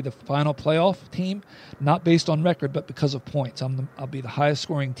league, be the final playoff team, not based on record, but because of points. I'll be the highest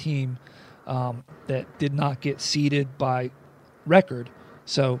scoring team that did not get seeded by record.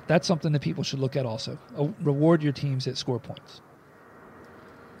 So that's something that people should look at also. Reward your teams that score points.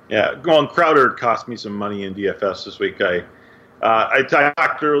 Yeah, going Crowder cost me some money in DFS this week. I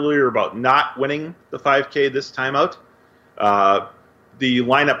talked earlier about not winning the 5K this time out. The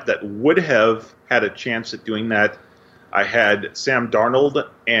lineup that would have had a chance at doing that, I had Sam Darnold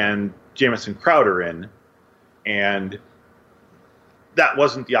and Jamison Crowder in, and that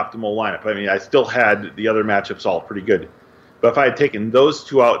wasn't the optimal lineup. I mean, I still had the other matchups all pretty good. But if I had taken those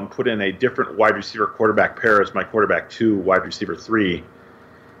 2 out and put in a different wide receiver quarterback pair as my quarterback 2, wide receiver 3,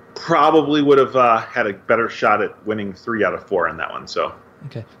 probably would have had a better shot at winning 3 out of 4 in that one. So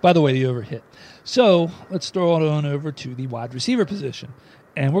okay. By the way, the over hit. So let's throw it on over to the wide receiver position.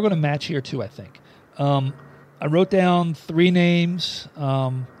 And we're going to match here too, I think. I wrote down 3 names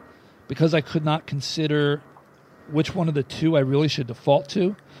because I could not consider which one of the 2 I really should default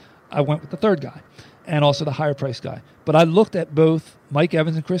to. I went with the 3rd guy and also the higher price guy. But I looked at both Mike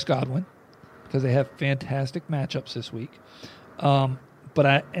Evans and Chris Godwin because they have fantastic matchups this week.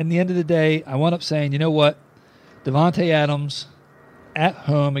 But in the end of the day, I wound up saying, you know what? Davante Adams at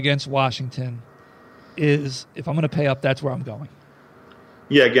home against Washington is, if I'm going to pay up, that's where I'm going.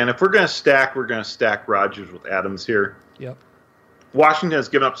 Yeah, again, if we're going to stack Rodgers with Adams here. Yep. Washington has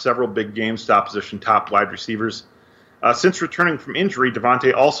given up several big games to opposition top wide receivers. Since returning from injury,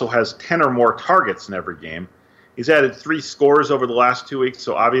 Davante also has 10 or more targets in every game. He's added 3 scores over the last 2 weeks,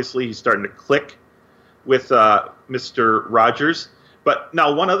 so obviously he's starting to click with Mr. Rodgers. But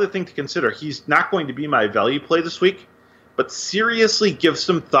now one other thing to consider, he's not going to be my value play this week, but seriously give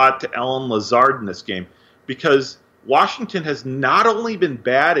some thought to Allen Lazard in this game, because Washington has not only been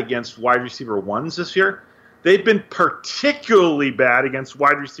bad against wide receiver ones this year, they've been particularly bad against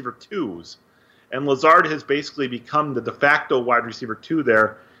wide receiver twos. And Lazard has basically become the de facto wide receiver 2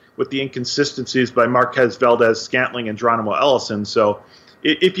 there, with the inconsistencies by Marquez Valdez-Scantling and Geronimo Ellison. So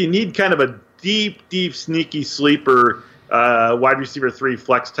if you need kind of a deep, sneaky sleeper wide receiver 3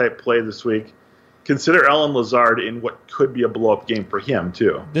 flex type play this week, consider Allen Lazard in what could be a blow-up game for him,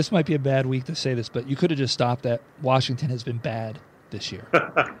 too. This might be a bad week to say this, but you could have just stopped that. Washington has been bad this year.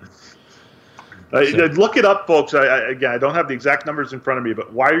 Look it up, folks. I don't have the exact numbers in front of me,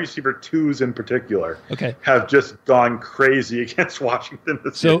 but wide receiver 2s in particular have just gone crazy against Washington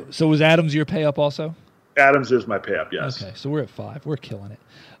this year. So was Adams your pay up also? Adams is my pay up, yes. Okay, so we're at 5. We're killing it.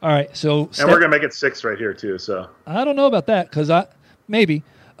 All right, so and we're going to make it 6 right here, too. So I don't know about that, because maybe.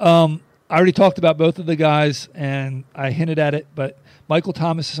 I already talked about both of the guys, and I hinted at it, but Michael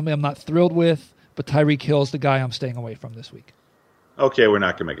Thomas is somebody I'm not thrilled with, but Tyreek Hill is the guy I'm staying away from this week. Okay, we're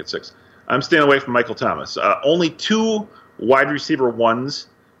not going to make it 6. I'm staying away from Michael Thomas. Only 2 wide receiver 1s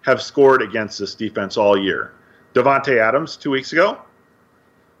have scored against this defense all year. Davante Adams 2 weeks ago,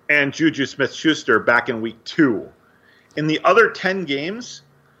 and Juju Smith-Schuster back in week 2. In the other 10 games,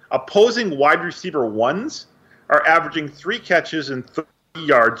 opposing wide receiver 1s are averaging 3 catches and 30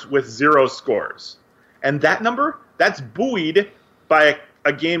 yards with 0 scores. And that number, that's buoyed by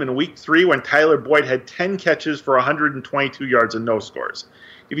a game in week 3 when Tyler Boyd had 10 catches for 122 yards and no scores.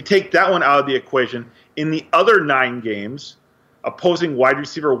 If you take that one out of the equation, in the other 9 games, opposing wide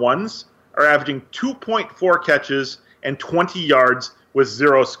receiver 1s are averaging 2.4 catches and 20 yards with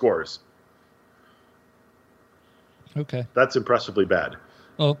 0 scores. Okay. That's impressively bad.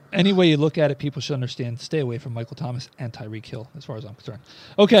 Well, any way you look at it, people should understand. Stay away from Michael Thomas and Tyreek Hill, as far as I'm concerned.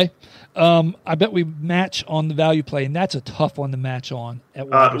 Okay. I bet we match on the value play, and that's a tough one to match on.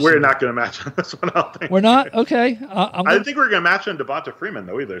 We're not going to match on this one, I don't think. We're not? Okay. I didn't think we were going to match on Devonta Freeman,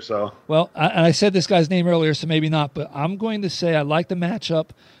 though, either. So. Well, I said this guy's name earlier, so maybe not, but I'm going to say I like the matchup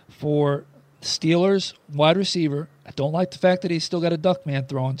for Steelers wide receiver. I don't like the fact that he's still got a duck man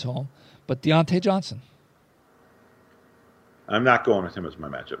throwing to him, but Deontay Johnson. I'm not going with him as my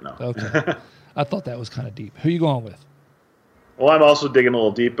matchup, no. Okay. I thought that was kind of deep. Who are you going with? Well, I'm also digging a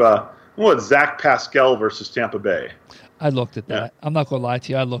little deep. I'm going with Zach Pascal versus Tampa Bay. I looked at that. I'm not going to lie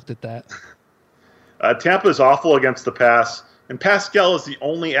to you. I looked at that. Tampa is awful against the pass, and Pascal is the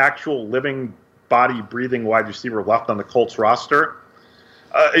only actual living, body-breathing wide receiver left on the Colts roster.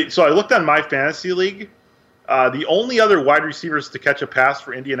 So I looked on my fantasy league. The only other wide receivers to catch a pass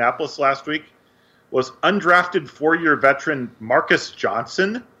for Indianapolis last week was undrafted 4-year veteran Marcus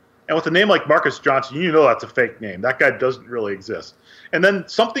Johnson. And with a name like Marcus Johnson, you know that's a fake name. That guy doesn't really exist. And then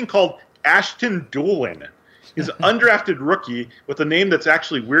something called Ashton Doolin. He's an undrafted rookie with a name that's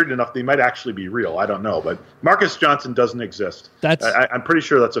actually weird enough they might actually be real. I don't know. But Marcus Johnson doesn't exist. I'm pretty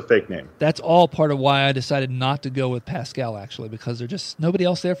sure that's a fake name. That's all part of why I decided not to go with Pascal, actually, because there's just nobody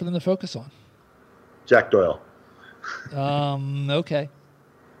else there for them to focus on. Jack Doyle. Okay.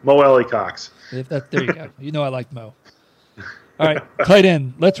 Mo Ellie Cox. There you go. You know I like Mo. All right, tight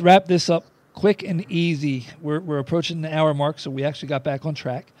end. Let's wrap this up quick and easy. We're approaching the hour mark, so we actually got back on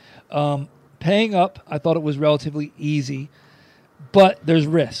track. Paying up, I thought it was relatively easy, but there's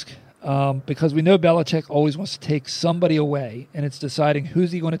risk because we know Belichick always wants to take somebody away, and it's deciding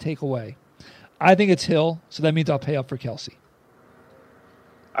who's he going to take away. I think it's Hill, so that means I'll pay up for Kelsey.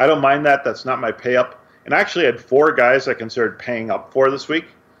 I don't mind that. That's not my pay up. And I actually had 4 guys I considered paying up for this week,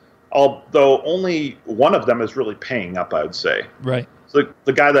 although only one of them is really paying up, I would say. Right. So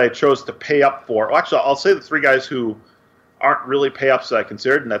the guy that I chose to pay up for, well, actually, I'll say the 3 guys who aren't really pay ups that I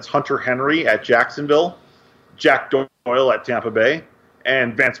considered, and that's Hunter Henry at Jacksonville, Jack Doyle at Tampa Bay,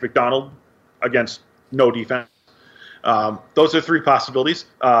 and Vance McDonald against no defense. Those are 3 possibilities.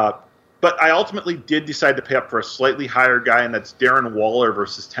 But I ultimately did decide to pay up for a slightly higher guy, and that's Darren Waller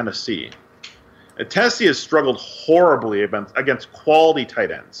versus Tennessee. Tennessee has struggled horribly against quality tight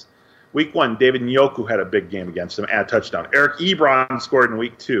ends. Week 1, David Njoku had a big game against them and a touchdown. Eric Ebron scored in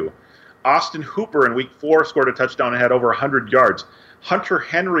week 2. Austin Hooper in Week 4 scored a touchdown and had over 100 yards. Hunter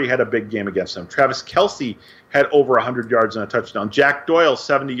Henry had a big game against them. Travis Kelce had over 100 yards and a touchdown. Jack Doyle,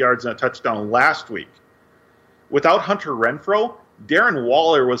 70 yards and a touchdown last week. Without Hunter Renfrow, Darren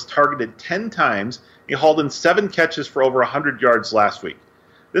Waller was targeted 10 times. He hauled in 7 catches for over 100 yards last week.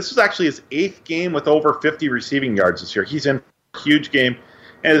 This was actually his 8th game with over 50 receiving yards this year. He's in a huge game,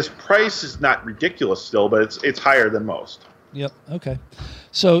 and his price is not ridiculous still, but it's higher than most. Yep, okay.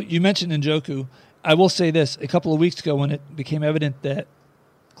 So you mentioned Njoku. I will say this. A couple of weeks ago when it became evident that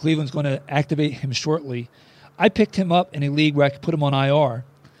Cleveland's going to activate him shortly, I picked him up in a league where I could put him on IR,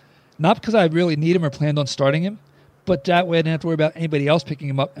 not because I really need him or planned on starting him, but that way I didn't have to worry about anybody else picking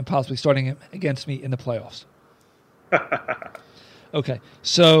him up and possibly starting him against me in the playoffs. Okay,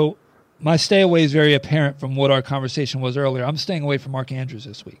 so my stay away is very apparent from what our conversation was earlier. I'm staying away from Mark Andrews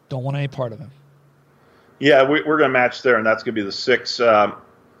this week. Don't want any part of him. Yeah, we're going to match there, and that's going to be the 6.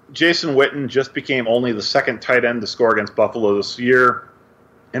 Jason Witten just became only the 2nd tight end to score against Buffalo this year,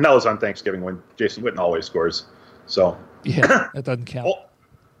 and that was on Thanksgiving when Jason Witten always scores. So yeah, that doesn't count.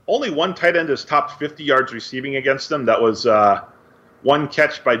 Only one tight end has topped 50 yards receiving against them. That was one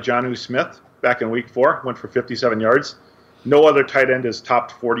catch by Jonnu Smith back in Week 4, went for 57 yards. No other tight end has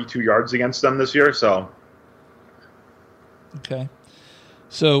topped 42 yards against them this year. So, okay.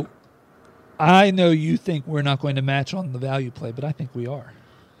 So I know you think we're not going to match on the value play, but I think we are.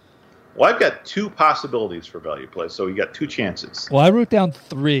 Well, I've got 2 possibilities for value play, so you got 2 chances. Well, I wrote down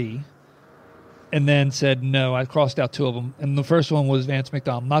 3 and then said no. I crossed out 2 of them. And the first one was Vance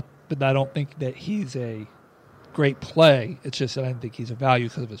McDonald. Not that I don't think that he's a great play. It's just that I don't think he's a value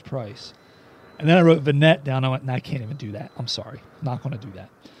because of his price. And then I wrote Vanette down. I went, no, I can't even do that. I'm sorry. Not going to do that.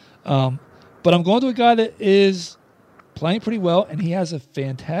 But I'm going to a guy that is playing pretty well, and he has a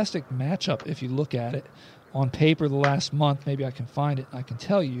fantastic matchup if you look at it on paper the last month. Maybe I can find it and I can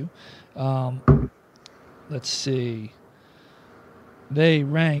tell you. Let's see. They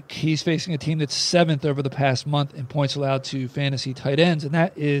rank, he's facing a team that's 7th over the past month in points allowed to fantasy tight ends, and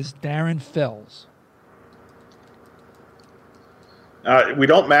that is Darren Fells. We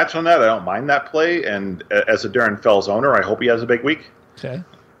don't match on that. I don't mind that play, and as a Darren Fells owner, I hope he has a big week. Okay.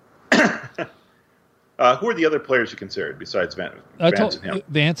 Who are the other players you considered besides Vance and him?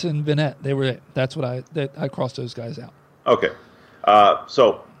 Vance and Vanette. They were it. That's what I crossed those guys out. Okay.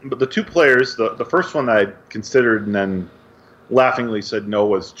 But the 2 players, the first one that I considered and then laughingly said no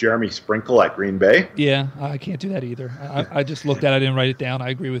was Jeremy Sprinkle at Green Bay. Yeah, I can't do that either. I just looked at it, I didn't write it down. I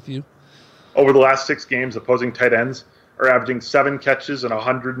agree with you. Over the last 6 games, opposing tight ends are averaging 7 catches and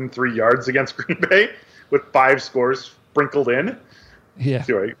 103 yards against Green Bay with 5 scores sprinkled in. Yeah.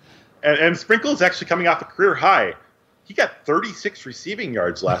 And Sprinkle is actually coming off a career high. He got 36 receiving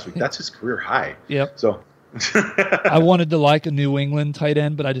yards last week. That's his career high. Yep. So I wanted to like a New England tight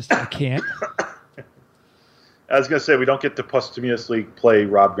end, but I can't. I was going to say we don't get to posthumously play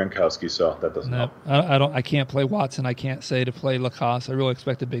Rob Gronkowski, so that doesn't help. I can't play Watson. I can't say to play Lacoste. I really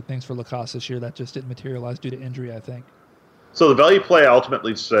expected big things for Lacoste this year. That just didn't materialize due to injury, I think. So the value play I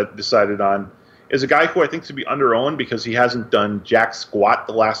ultimately decided on is a guy who I think should be under-owned because he hasn't done jack squat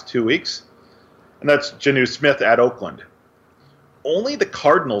the last 2 weeks, and that's Jonnu Smith at Oakland. Only the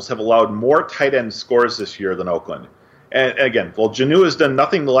Cardinals have allowed more tight end scores this year than Oakland. And again, while Jonnu has done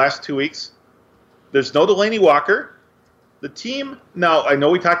nothing the last 2 weeks, there's no Delaney Walker. The team, now I know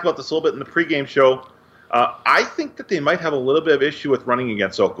we talked about this a little bit in the pregame show. I think that they might have a little bit of issue with running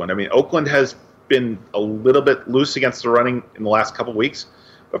against Oakland. I mean, Oakland has been a little bit loose against the running in the last couple of weeks.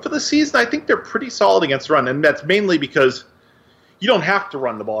 But for the season, I think they're pretty solid against the run. And that's mainly because you don't have to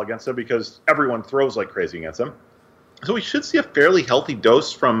run the ball against them because everyone throws like crazy against them. So we should see a fairly healthy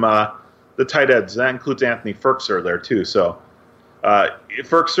dose from the tight ends. That includes Anthony Ferkser there, too. So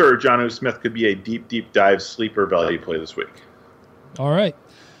Ferkser or Jonnu Smith could be a deep, deep dive sleeper value play this week. All right.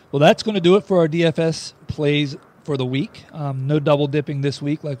 Well, that's going to do it for our DFS plays for the week. No double dipping this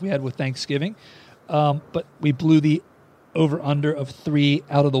week like we had with Thanksgiving. But we blew the over-under of 3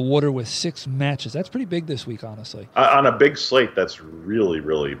 out of the water with 6 matches. That's pretty big this week, honestly. On a big slate, that's really,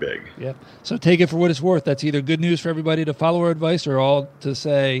 really big. Yep. So take it for what it's worth. That's either good news for everybody to follow our advice or all to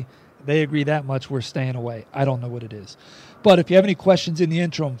say they agree that much, we're staying away. I don't know what it is. But if you have any questions in the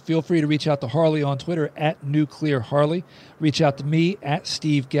interim, feel free to reach out to Harley on Twitter at NuclearHarley. Reach out to me at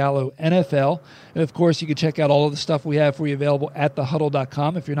Steve Gallo NFL. And, of course, you can check out all of the stuff we have for you available at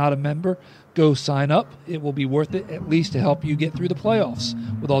thehuddle.com. If you're not a member, go sign up. It will be worth it, at least to help you get through the playoffs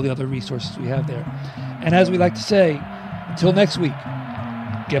with all the other resources we have there. And as we like to say, until next week,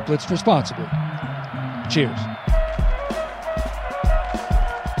 get blitzed responsibly. Cheers.